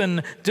was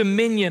given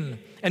dominion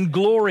and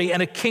glory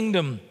and a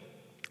kingdom,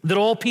 that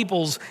all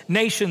peoples,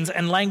 nations,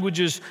 and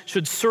languages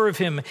should serve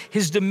him.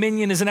 His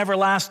dominion is an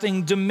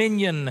everlasting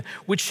dominion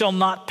which shall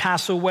not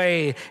pass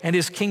away, and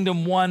his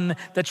kingdom one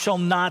that shall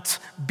not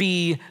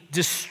be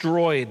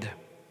destroyed.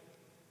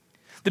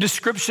 The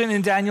description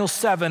in Daniel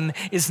 7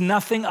 is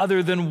nothing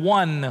other than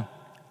one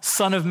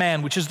Son of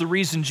Man, which is the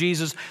reason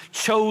Jesus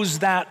chose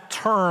that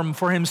term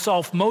for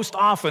himself most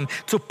often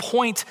to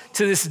point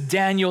to this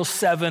Daniel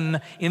 7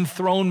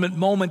 enthronement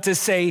moment, to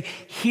say,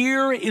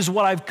 here is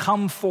what I've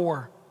come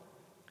for.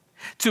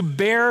 To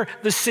bear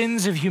the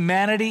sins of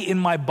humanity in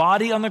my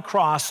body on the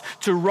cross,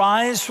 to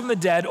rise from the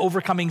dead,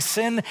 overcoming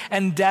sin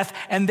and death,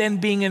 and then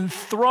being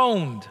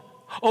enthroned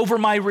over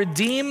my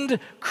redeemed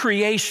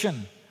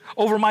creation,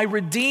 over my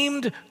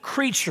redeemed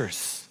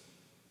creatures,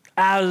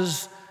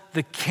 as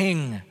the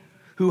King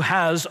who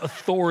has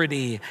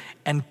authority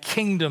and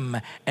kingdom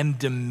and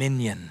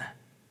dominion.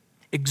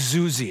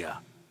 Exousia.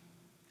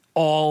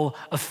 All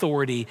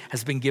authority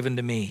has been given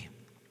to me.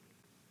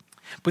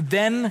 But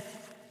then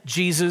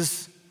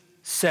Jesus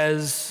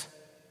says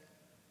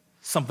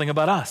something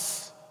about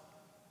us.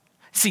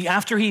 See,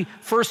 after he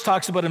first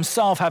talks about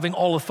himself having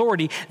all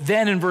authority,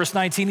 then in verse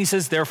 19 he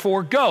says,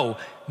 therefore go,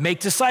 make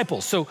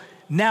disciples. So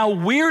now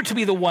we're to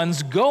be the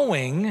ones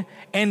going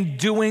and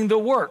doing the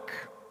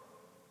work.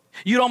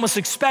 You'd almost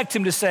expect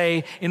him to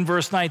say in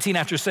verse 19,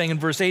 after saying in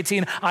verse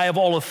 18, I have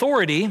all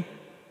authority,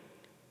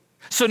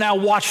 so now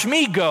watch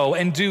me go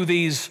and do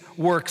these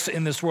works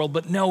in this world.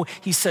 But no,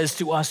 he says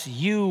to us,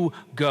 you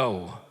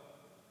go.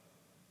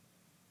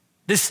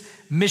 This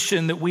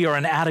mission that we are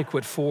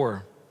inadequate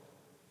for.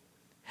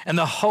 And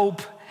the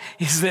hope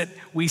is that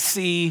we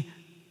see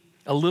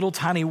a little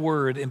tiny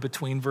word in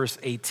between verse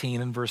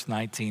 18 and verse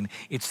 19.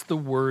 It's the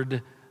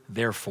word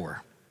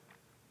therefore.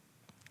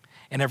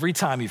 And every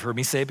time, you've heard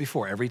me say it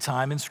before, every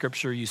time in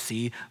Scripture you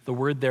see the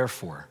word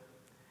therefore,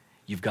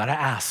 you've got to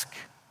ask,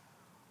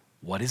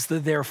 what is the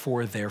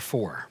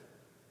therefore?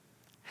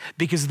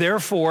 Because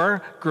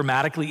therefore,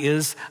 grammatically,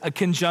 is a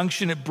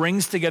conjunction. It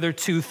brings together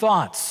 2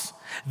 thoughts.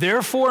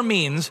 Therefore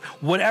means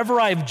whatever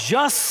I've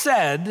just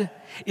said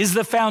is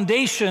the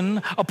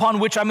foundation upon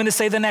which I'm going to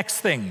say the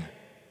next thing.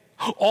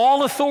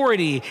 All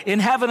authority in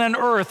heaven and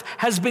earth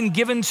has been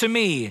given to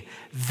me.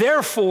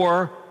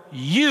 Therefore,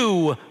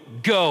 you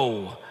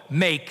go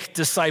make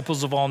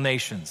disciples of all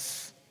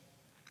nations.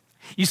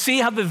 You see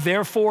how the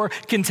therefore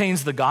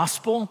contains the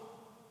gospel?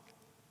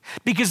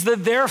 Because the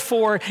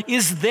therefore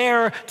is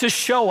there to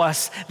show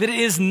us that it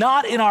is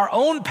not in our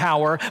own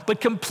power, but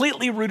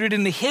completely rooted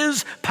in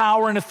his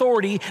power and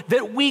authority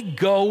that we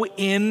go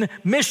in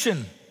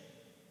mission.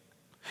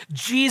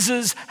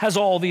 Jesus has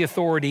all the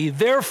authority.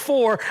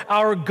 Therefore,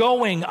 our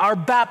going, our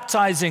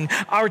baptizing,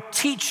 our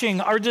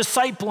teaching, our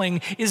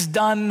discipling is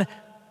done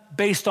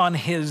based on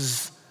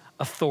his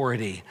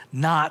authority,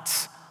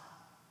 not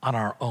on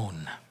our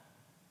own.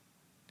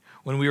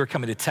 When we were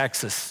coming to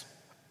Texas,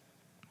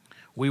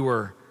 we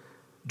were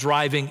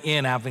driving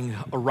in, having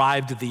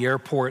arrived at the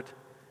airport.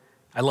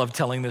 I love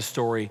telling this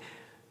story,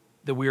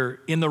 that we were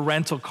in the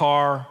rental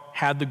car,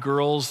 had the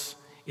girls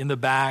in the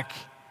back,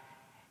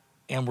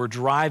 and we're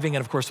driving.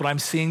 And of course, what I'm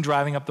seeing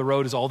driving up the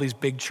road is all these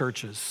big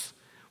churches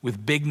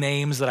with big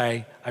names that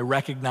I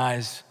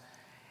recognize.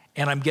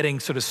 And I'm getting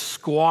sort of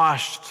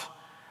squashed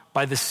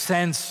by the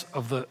sense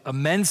of the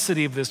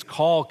immensity of this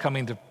call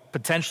coming to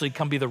potentially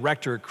come be the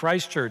rector at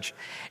Christ Church.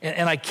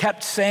 And I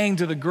kept saying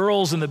to the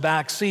girls in the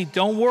back seat,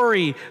 don't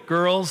worry,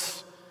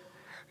 girls,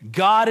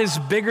 God is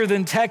bigger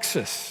than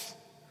Texas.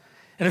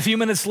 And a few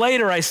minutes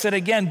later, I said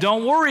again,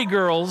 don't worry,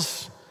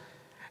 girls,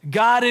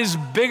 God is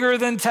bigger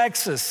than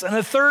Texas. And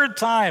a third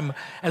time,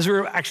 as we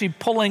were actually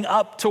pulling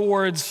up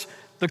towards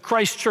the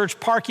Christ Church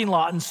parking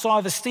lot and saw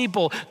the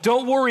steeple,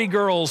 don't worry,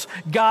 girls,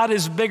 God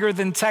is bigger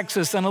than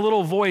Texas. And a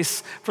little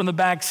voice from the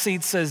back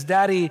seat says,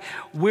 Daddy,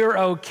 we're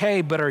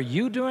okay, but are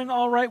you doing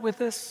all right with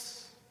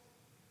this?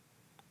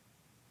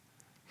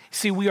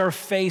 See, we are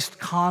faced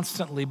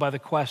constantly by the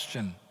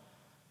question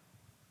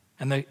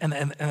and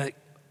the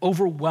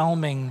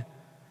overwhelming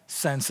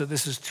sense that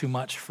this is too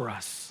much for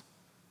us.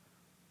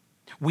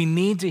 We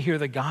need to hear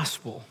the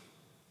gospel,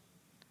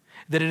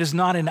 that it is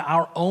not in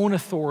our own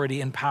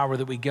authority and power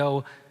that we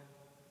go,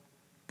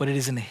 but it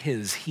is in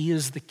his. He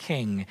is the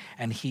king,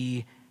 and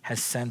he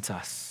has sent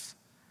us.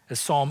 As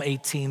Psalm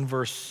 18,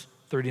 verse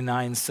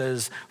 39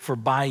 says, for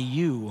by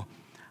you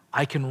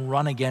I can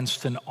run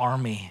against an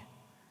army,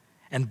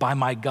 and by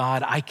my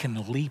God I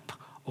can leap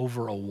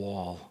over a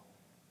wall.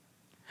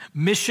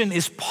 Mission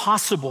is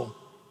possible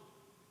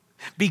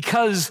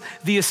because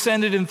the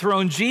ascended and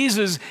throned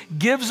Jesus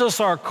gives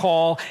us our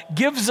call,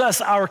 gives us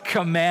our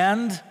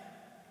command,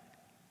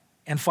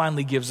 and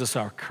finally gives us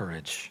our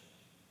courage.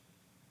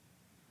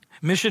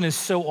 Mission is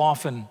so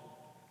often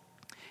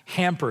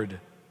hampered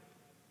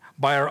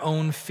by our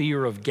own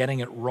fear of getting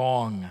it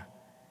wrong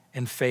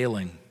and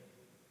failing.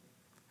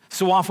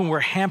 So often we're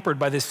hampered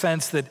by this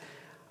sense that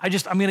I'm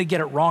going to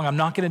get it wrong. I'm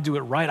not going to do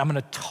it right. I'm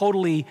going to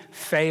totally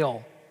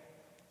fail.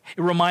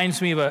 It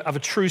reminds me of a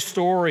true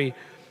story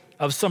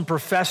of some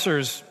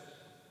professors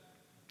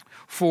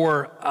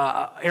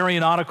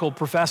aeronautical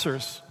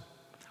professors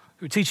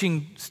who were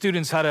teaching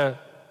students how to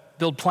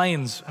build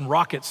planes and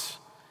rockets.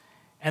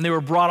 And they were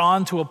brought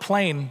onto a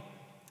plane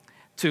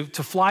to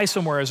fly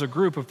somewhere as a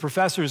group of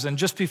professors. And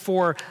just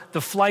before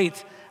the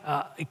flight,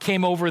 it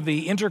came over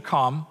the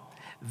intercom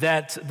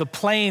that the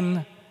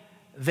plane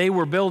they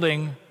were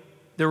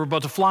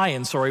about to fly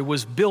in,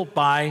 was built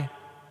by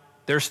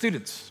their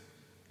students.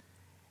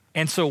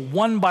 And so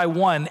one by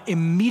one,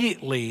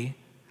 immediately,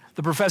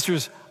 the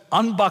professors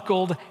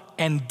unbuckled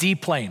and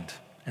deplaned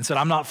and said,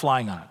 I'm not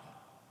flying on it.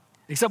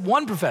 Except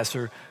one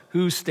professor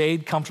who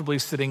stayed comfortably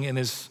sitting in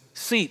his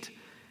seat.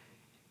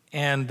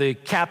 And the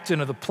captain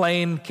of the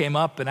plane came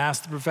up and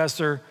asked the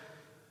professor,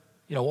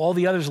 all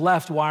the others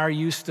left, why are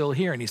you still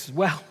here? And he says,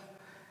 well,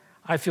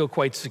 I feel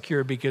quite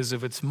secure because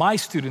if it's my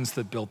students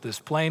that built this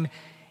plane,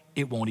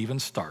 it won't even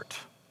start.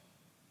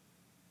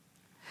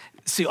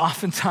 See,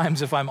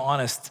 oftentimes, if I'm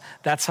honest,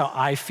 that's how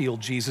I feel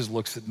Jesus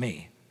looks at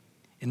me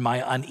in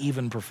my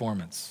uneven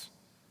performance.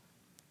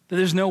 That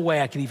there's no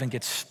way I could even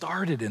get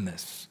started in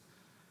this.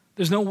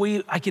 There's no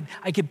way I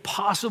could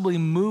possibly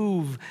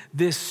move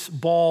this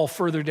ball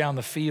further down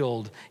the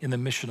field in the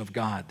mission of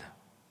God.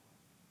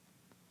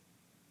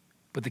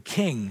 But the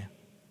King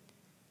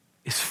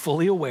is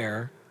fully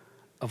aware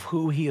of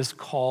who he has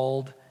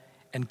called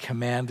and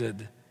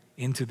commanded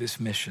into this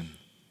mission.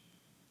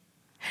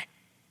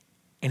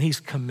 And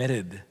he's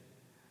committed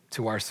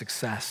to our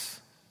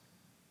success.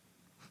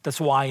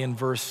 That's why in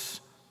verse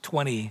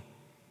 20,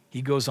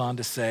 he goes on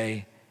to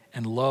say,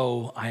 and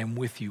lo, I am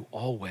with you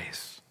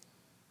always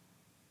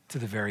to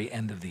the very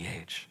end of the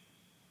age.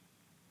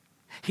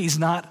 He's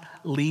not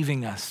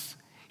leaving us.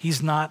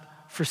 He's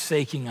not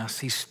forsaking us.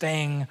 He's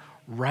staying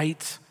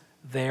right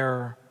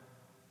there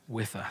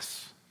with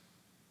us.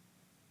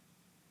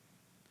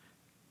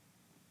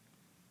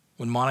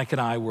 When Monica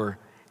and I were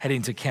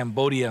heading to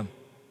Cambodia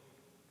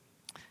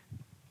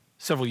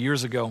several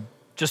years ago,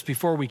 just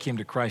before we came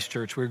to Christ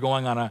Church, we were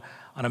going on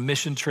a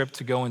mission trip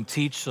to go and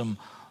teach some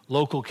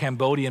local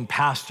Cambodian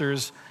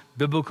pastors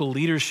biblical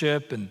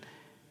leadership, and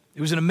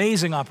it was an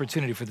amazing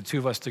opportunity for the two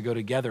of us to go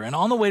together. And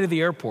on the way to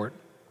the airport,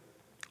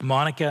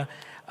 Monica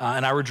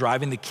and I were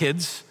driving the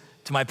kids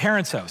to my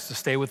parents' house to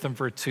stay with them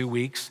for 2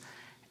 weeks,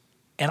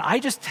 and I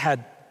just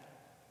had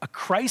a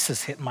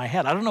crisis hit in my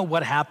head. I don't know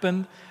what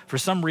happened. For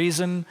some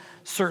reason,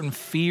 certain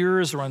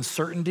fears or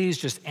uncertainties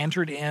just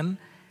entered in,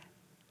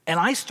 and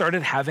I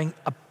started having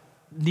a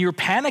near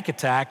panic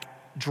attack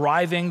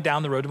driving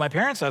down the road to my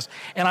parents' house.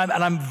 And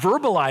I'm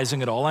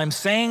verbalizing it all. I'm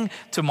saying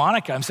to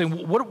Monica,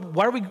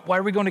 why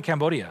are we going to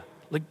Cambodia?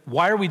 Like,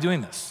 why are we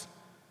doing this?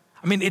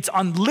 I mean, it's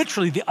on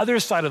literally the other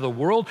side of the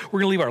world. We're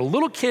gonna leave our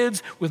little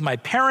kids with my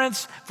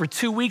parents for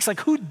 2 weeks.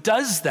 Like, who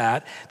does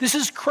that? This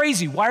is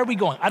crazy. Why are we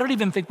going? I don't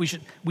even think we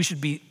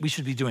should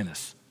be doing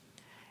this.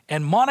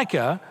 And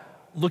Monica,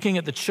 looking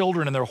at the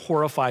children and their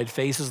horrified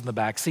faces in the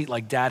back seat,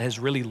 like dad has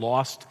really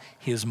lost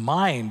his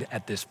mind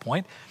at this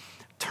point,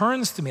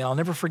 turns to me, and I'll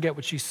never forget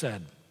what she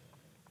said.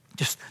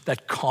 Just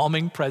that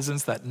calming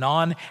presence, that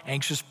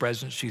non-anxious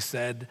presence. She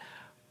said,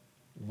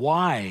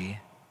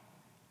 "Why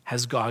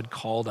has God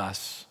called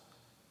us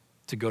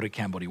to go to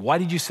Cambodia? Why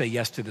did you say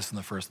yes to this in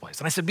the first place?"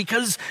 And I said,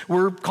 "Because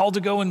we're called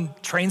to go and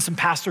train some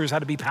pastors how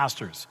to be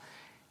pastors."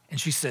 And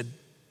she said,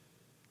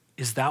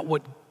 "Is that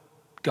what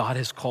God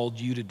has called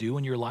you to do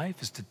in your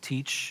life, is to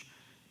teach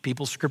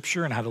people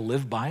scripture and how to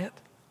live by it?"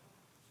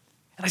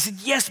 And I said,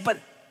 "Yes,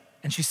 but,"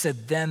 and she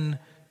said, "Then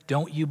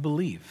don't you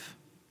believe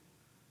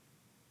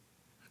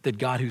that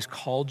God who's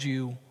called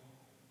you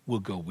will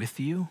go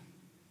with you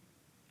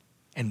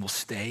and will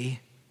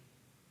stay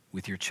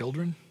with your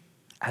children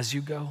as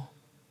you go?"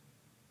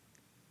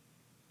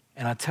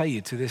 And I tell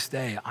you, to this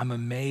day, I'm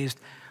amazed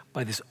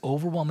by this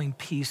overwhelming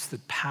peace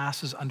that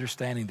passes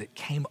understanding that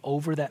came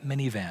over that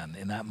minivan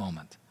in that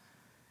moment.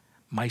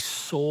 My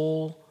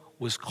soul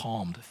was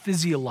calmed.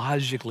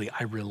 Physiologically,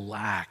 I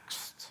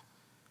relaxed.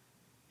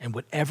 And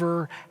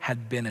whatever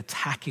had been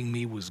attacking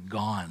me was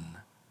gone.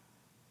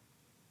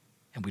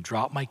 And we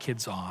dropped my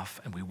kids off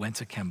and we went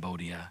to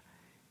Cambodia.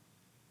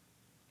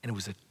 And it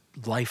was a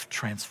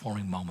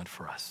life-transforming moment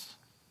for us.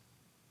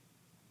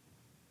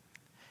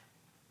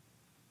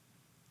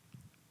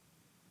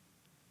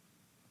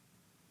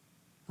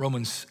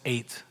 Romans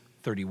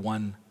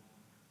 8:31.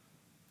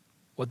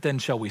 What then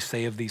shall we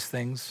say of these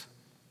things?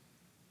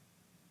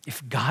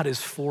 If God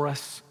is for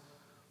us,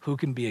 who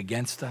can be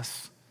against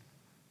us?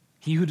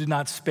 He who did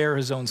not spare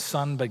his own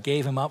son, but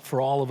gave him up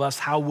for all of us,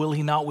 how will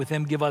he not with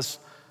him give us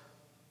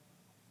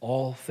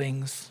all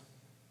things?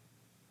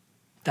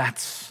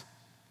 That's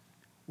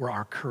where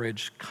our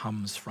courage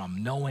comes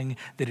from, knowing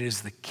that it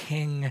is the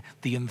King,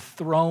 the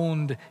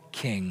enthroned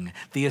King,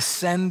 the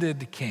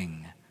ascended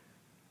King,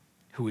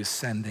 who is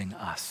sending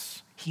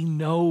us. He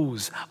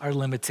knows our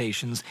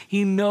limitations.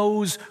 He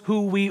knows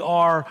who we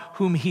are,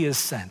 whom he has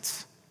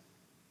sent.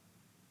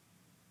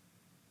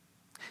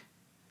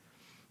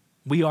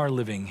 We are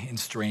living in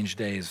strange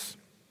days.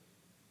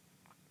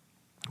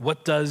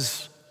 What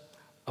does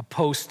a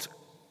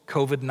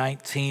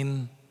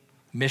post-COVID-19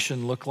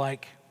 mission look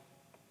like?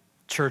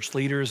 Church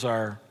leaders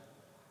are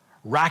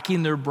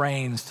racking their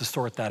brains to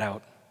sort that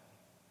out.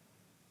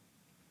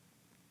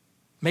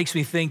 Makes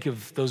me think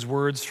of those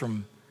words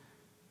from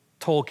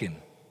Tolkien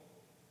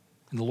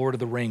in The Lord of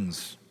the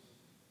Rings,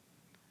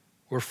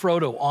 where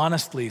Frodo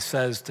honestly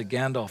says to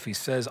Gandalf, he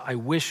says, "I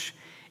wish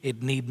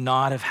it need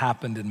not have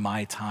happened in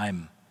my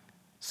time,"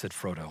 said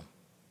Frodo.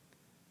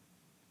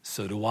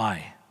 "So do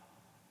I,"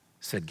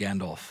 said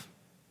Gandalf.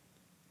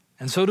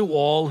 "And so do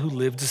all who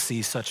live to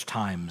see such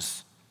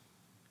times.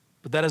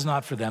 But that is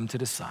not for them to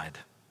decide.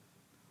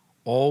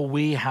 All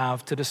we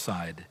have to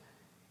decide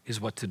is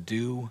what to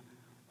do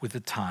with the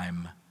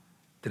time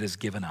that is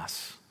given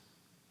us."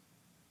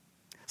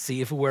 See,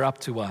 if it were up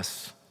to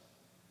us,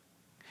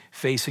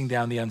 facing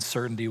down the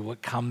uncertainty of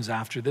what comes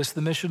after this,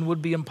 the mission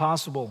would be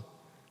impossible.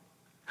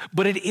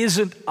 But it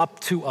isn't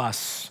up to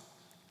us,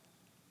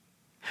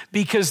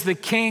 because the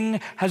King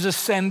has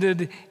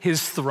ascended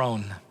his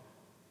throne.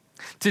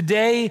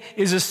 Today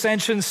is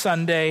Ascension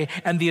Sunday,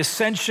 and the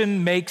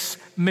Ascension makes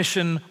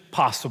mission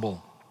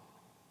possible.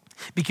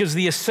 Because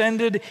the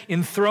ascended,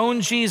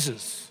 enthroned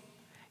Jesus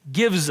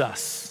gives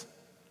us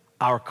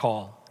our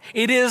call.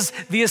 It is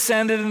the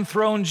ascended,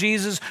 enthroned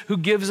Jesus who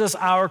gives us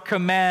our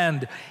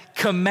command,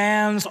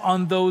 commands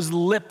on those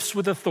lips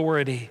with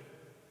authority.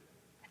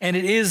 And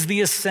it is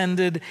the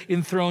ascended,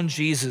 enthroned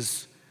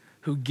Jesus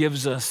who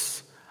gives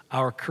us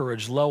our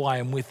courage. "Lo, I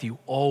am with you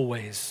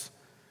always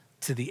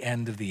to the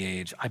end of the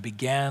age." I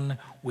began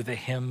with a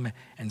hymn,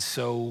 and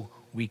so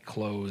we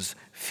close.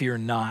 "Fear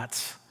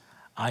not,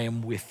 I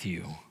am with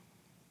you.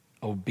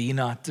 Oh, be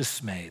not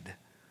dismayed,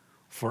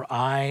 for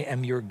I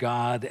am your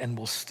God and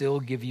will still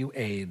give you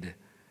aid.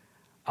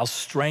 I'll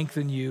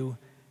strengthen you,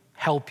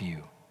 help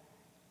you,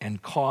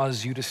 and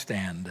cause you to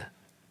stand,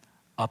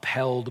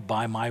 upheld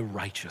by my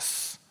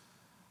righteous,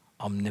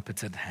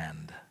 omnipotent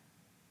hand."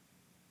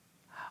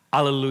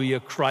 Alleluia,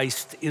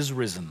 Christ is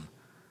risen.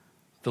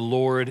 The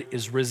Lord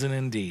is risen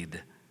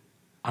indeed.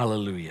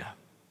 Alleluia.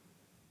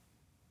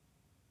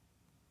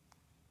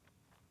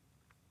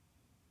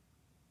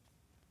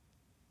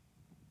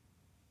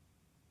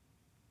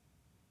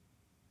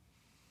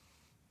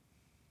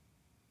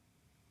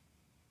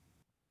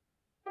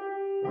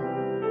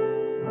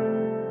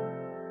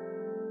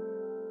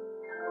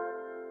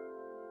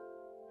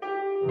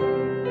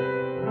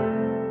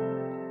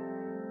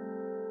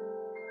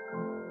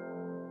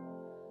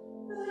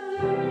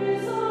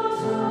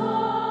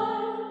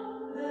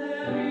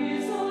 There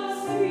is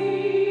a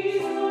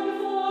season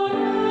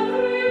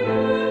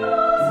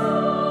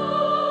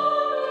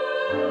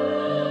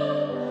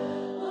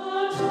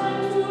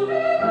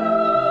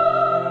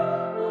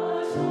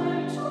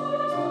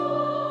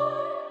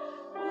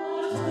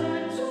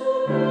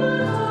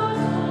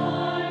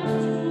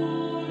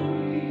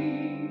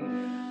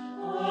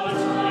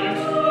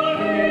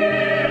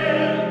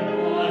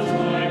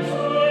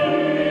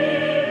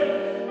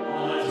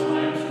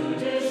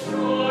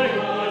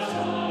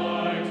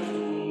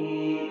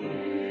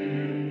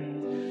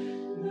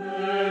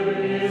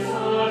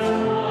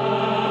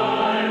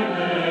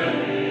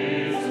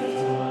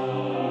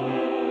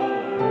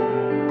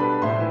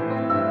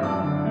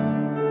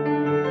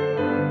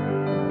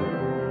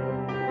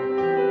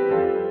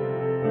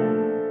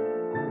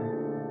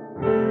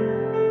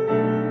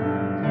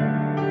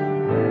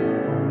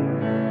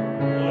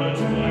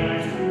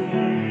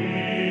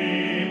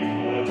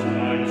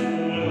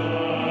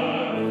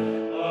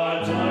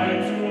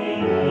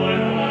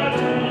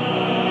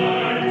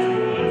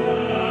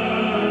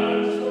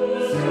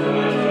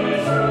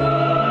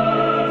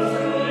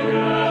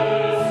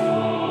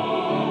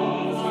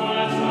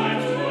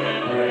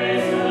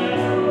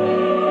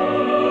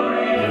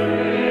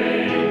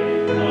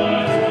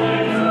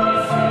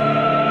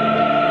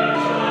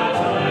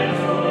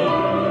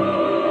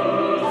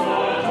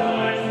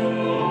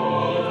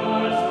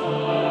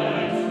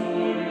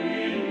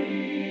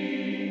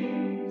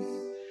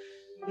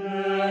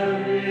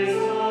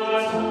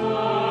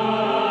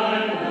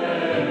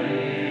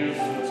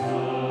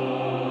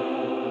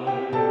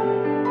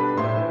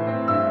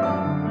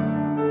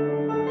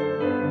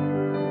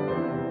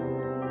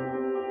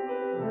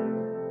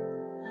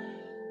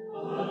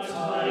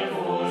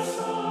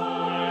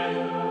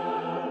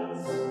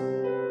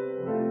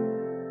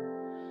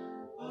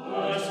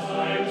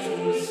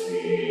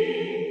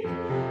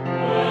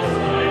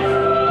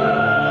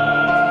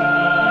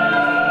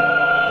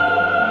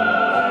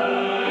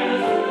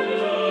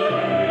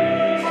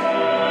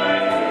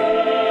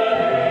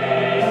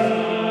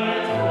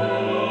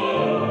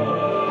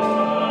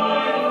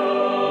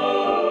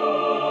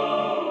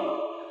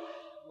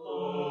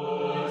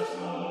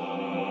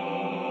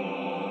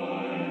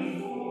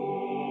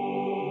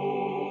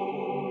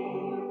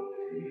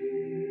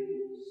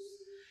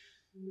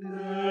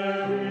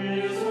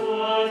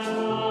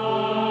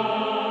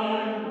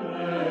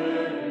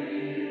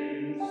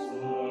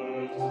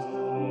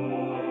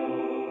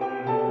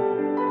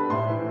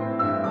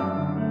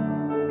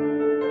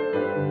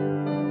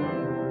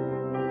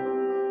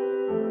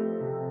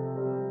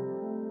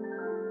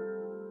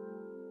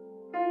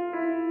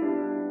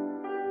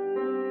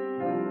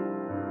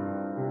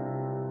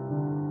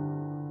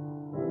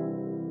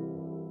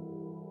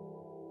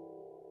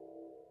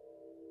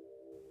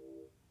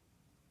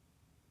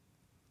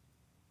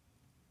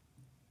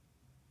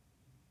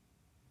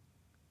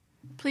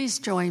Please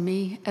join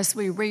me as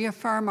we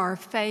reaffirm our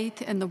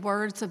faith in the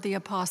words of the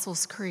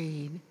Apostles'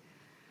 Creed.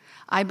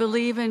 I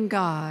believe in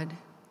God,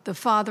 the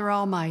Father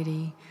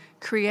Almighty,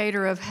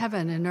 creator of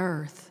heaven and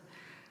earth.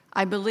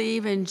 I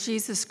believe in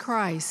Jesus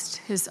Christ,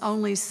 his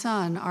only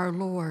Son, our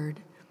Lord.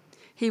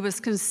 He was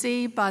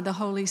conceived by the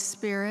Holy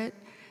Spirit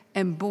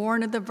and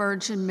born of the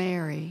Virgin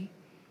Mary.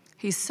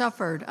 He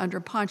suffered under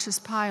Pontius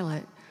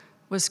Pilate,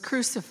 was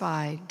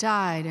crucified,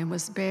 died, and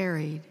was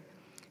buried.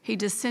 He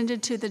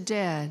descended to the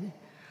dead.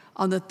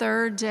 On the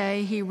third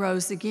day, he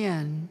rose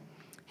again.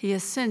 He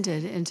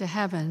ascended into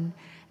heaven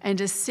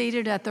and is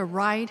seated at the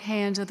right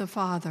hand of the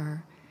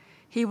Father.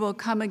 He will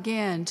come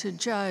again to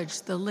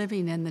judge the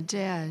living and the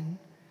dead.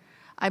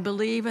 I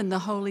believe in the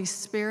Holy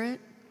Spirit,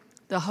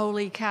 the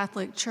Holy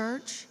Catholic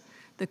Church,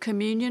 the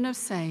communion of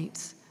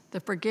saints, the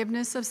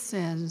forgiveness of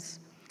sins,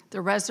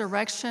 the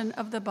resurrection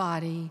of the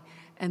body,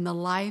 and the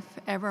life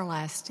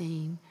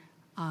everlasting.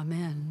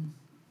 Amen.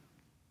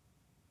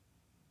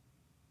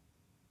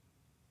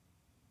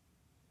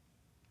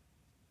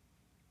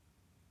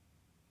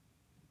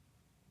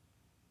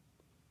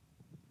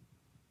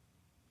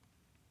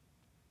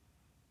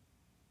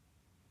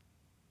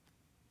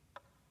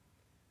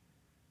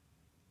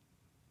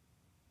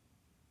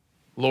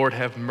 Lord,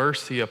 have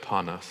mercy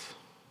upon us.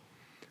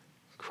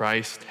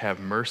 Christ, have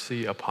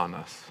mercy upon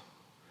us.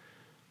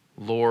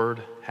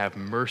 Lord, have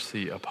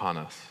mercy upon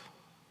us.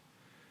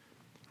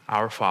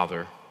 Our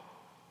Father,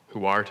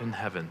 who art in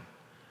heaven,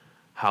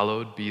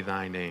 hallowed be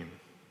thy name.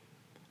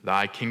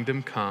 Thy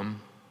kingdom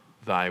come,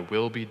 thy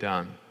will be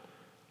done,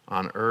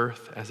 on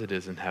earth as it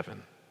is in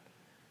heaven.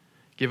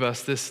 Give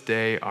us this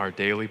day our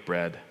daily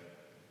bread,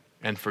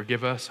 and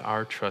forgive us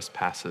our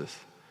trespasses,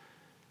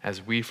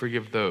 as we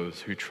forgive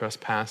those who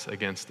trespass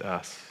against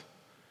us.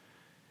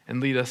 And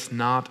lead us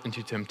not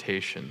into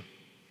temptation,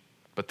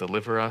 but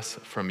deliver us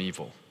from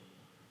evil.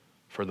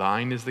 For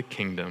thine is the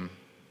kingdom,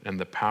 and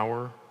the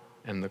power,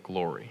 and the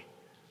glory,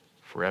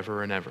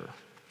 forever and ever.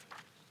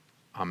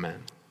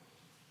 Amen.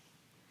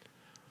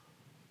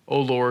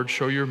 O Lord,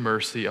 show your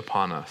mercy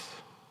upon us,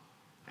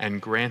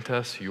 and grant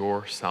us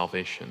your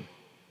salvation.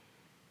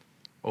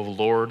 O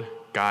Lord,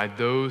 guide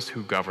those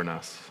who govern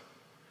us,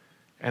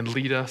 and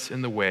lead us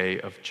in the way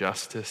of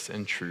justice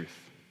and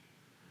truth.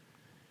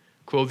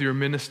 Clothe your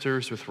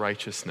ministers with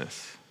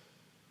righteousness,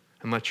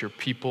 and let your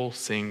people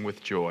sing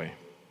with joy.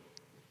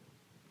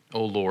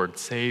 O Lord,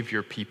 save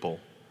your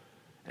people,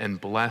 and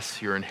bless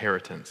your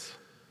inheritance.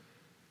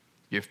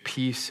 Give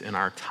peace in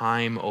our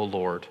time, O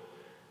Lord,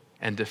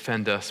 and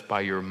defend us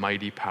by your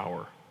mighty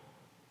power.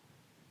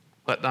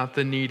 Let not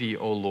the needy,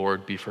 O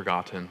Lord, be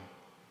forgotten,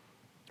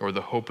 or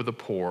the hope of the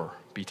poor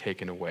be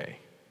taken away.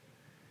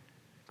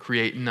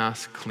 Create in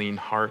us clean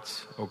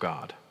hearts, O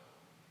God,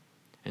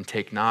 and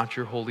take not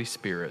your Holy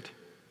Spirit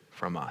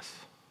from us.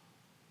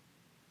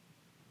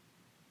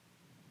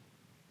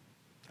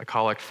 A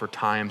collect for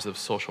times of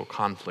social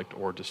conflict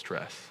or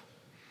distress.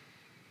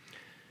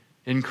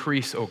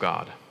 Increase, O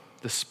God,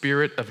 the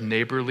spirit of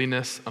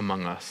neighborliness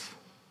among us,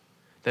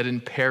 that in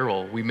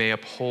peril we may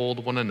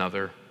uphold one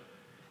another,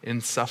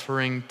 in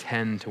suffering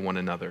tend to one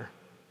another,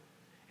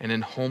 and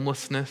in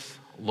homelessness,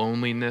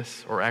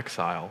 loneliness, or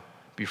exile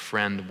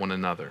befriend one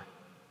another.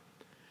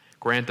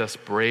 Grant us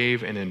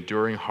brave and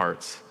enduring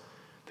hearts,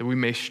 that we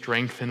may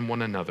strengthen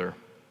one another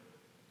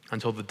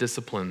until the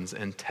disciplines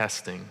and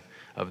testing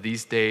of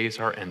these days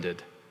are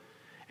ended,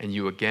 and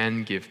you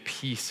again give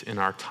peace in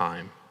our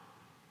time.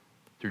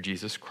 Through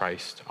Jesus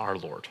Christ our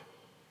Lord.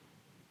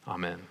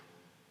 Amen.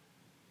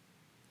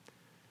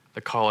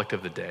 The collect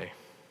of the day.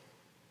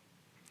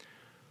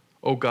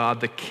 O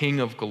God, the King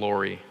of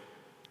glory,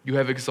 you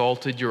have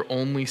exalted your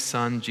only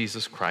Son,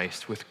 Jesus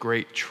Christ, with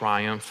great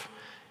triumph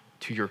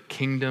to your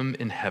kingdom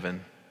in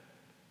heaven.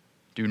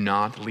 Do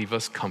not leave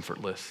us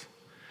comfortless,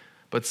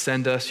 but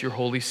send us your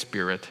Holy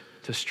Spirit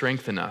to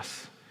strengthen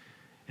us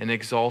and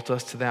exalt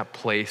us to that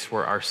place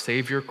where our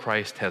Savior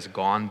Christ has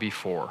gone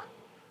before,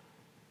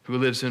 who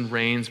lives and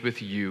reigns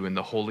with you in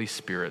the Holy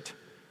Spirit,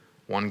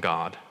 one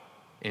God,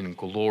 in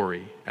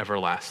glory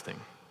everlasting.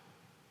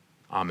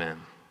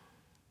 Amen.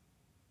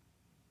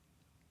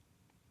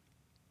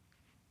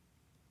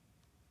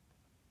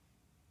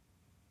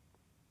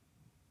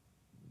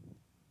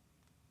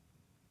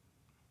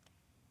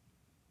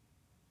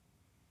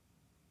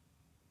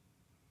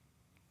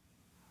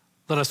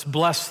 Let us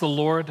bless the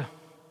Lord.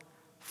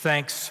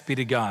 Thanks be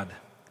to God.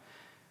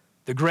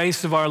 The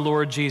grace of our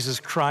Lord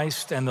Jesus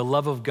Christ and the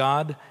love of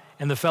God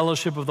and the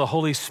fellowship of the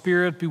Holy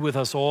Spirit be with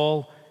us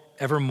all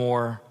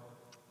evermore.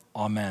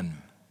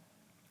 Amen.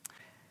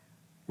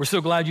 We're so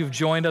glad you've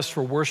joined us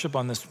for worship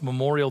on this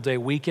Memorial Day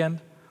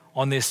weekend,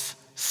 on this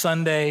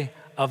Sunday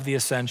of the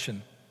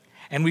Ascension.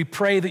 And we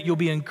pray that you'll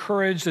be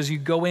encouraged as you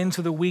go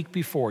into the week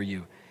before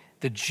you,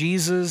 that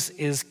Jesus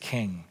is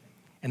King,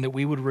 and that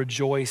we would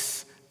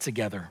rejoice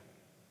together.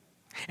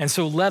 And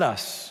so let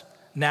us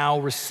now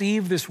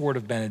receive this word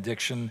of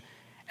benediction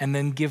and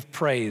then give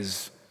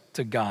praise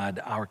to God,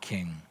 our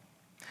King.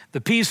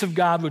 The peace of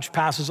God, which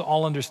passes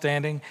all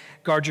understanding,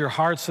 guard your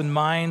hearts and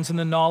minds in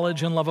the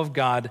knowledge and love of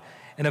God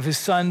and of his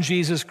Son,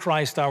 Jesus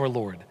Christ our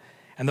Lord.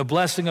 And the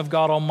blessing of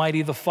God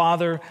Almighty, the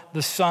Father,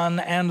 the Son,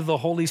 and the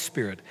Holy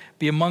Spirit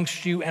be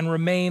amongst you and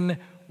remain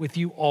with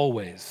you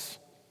always.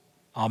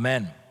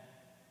 Amen.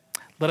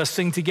 Let us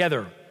sing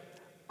together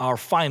our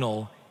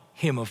final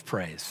hymn of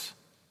praise.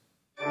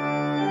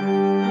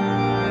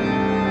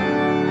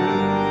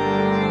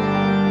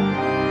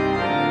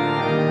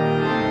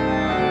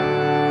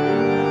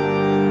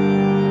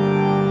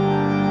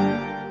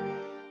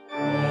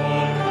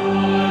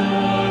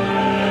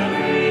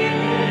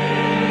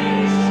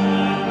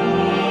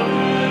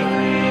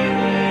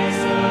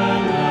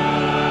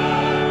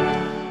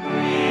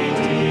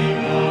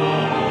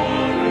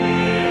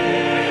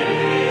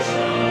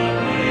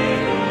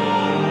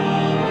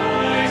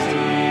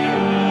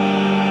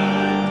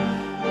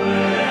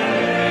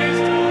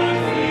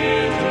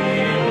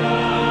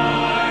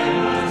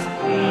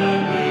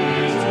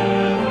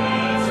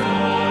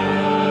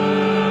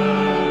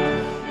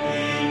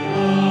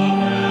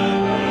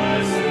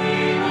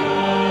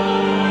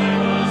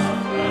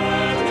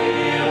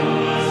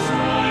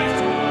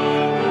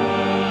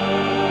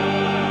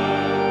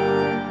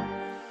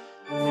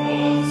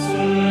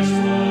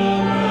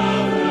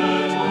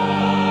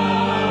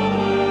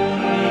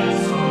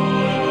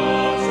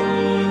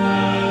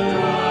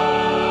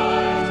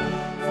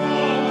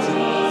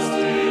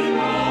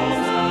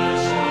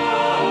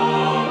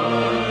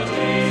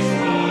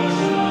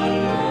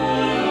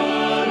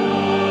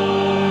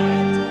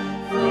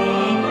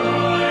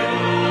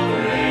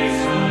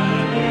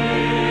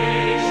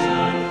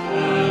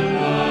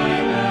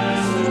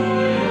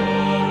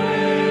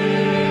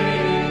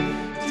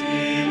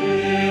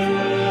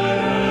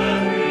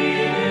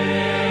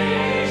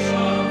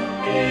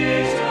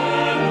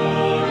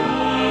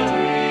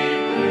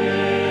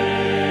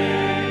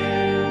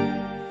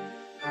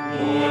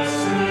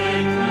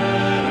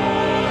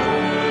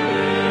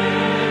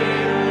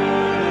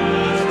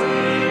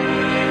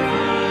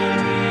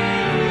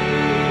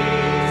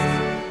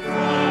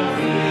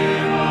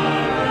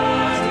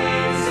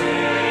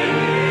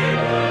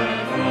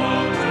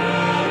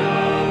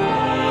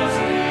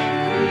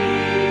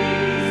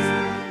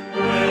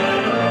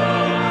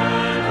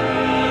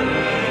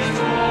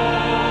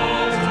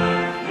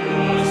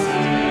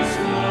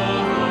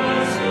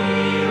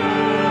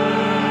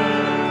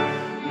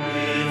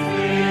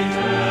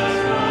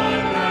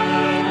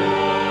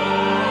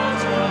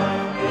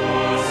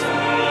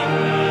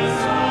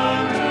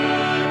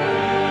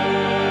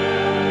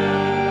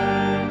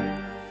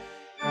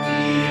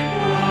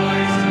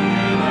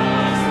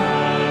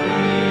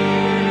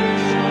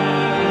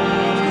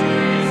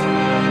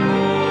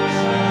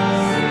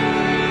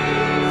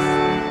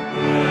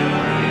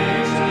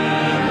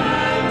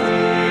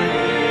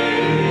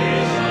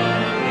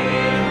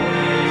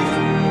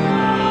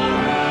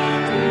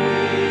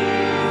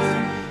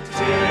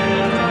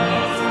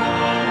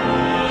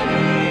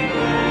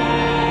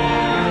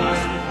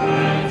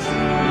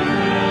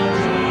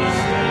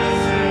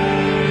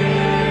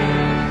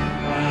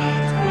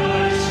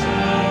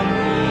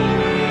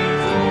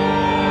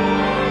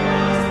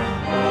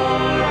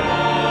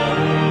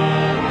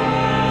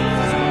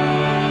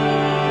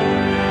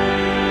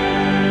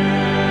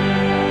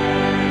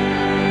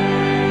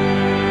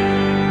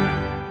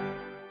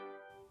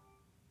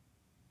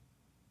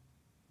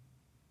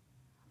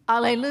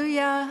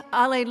 Alleluia,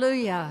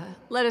 alleluia.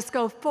 Let us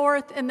go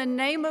forth in the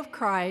name of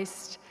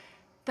Christ.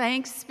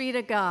 Thanks be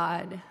to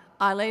God.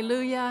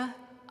 Alleluia,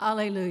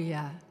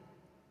 alleluia.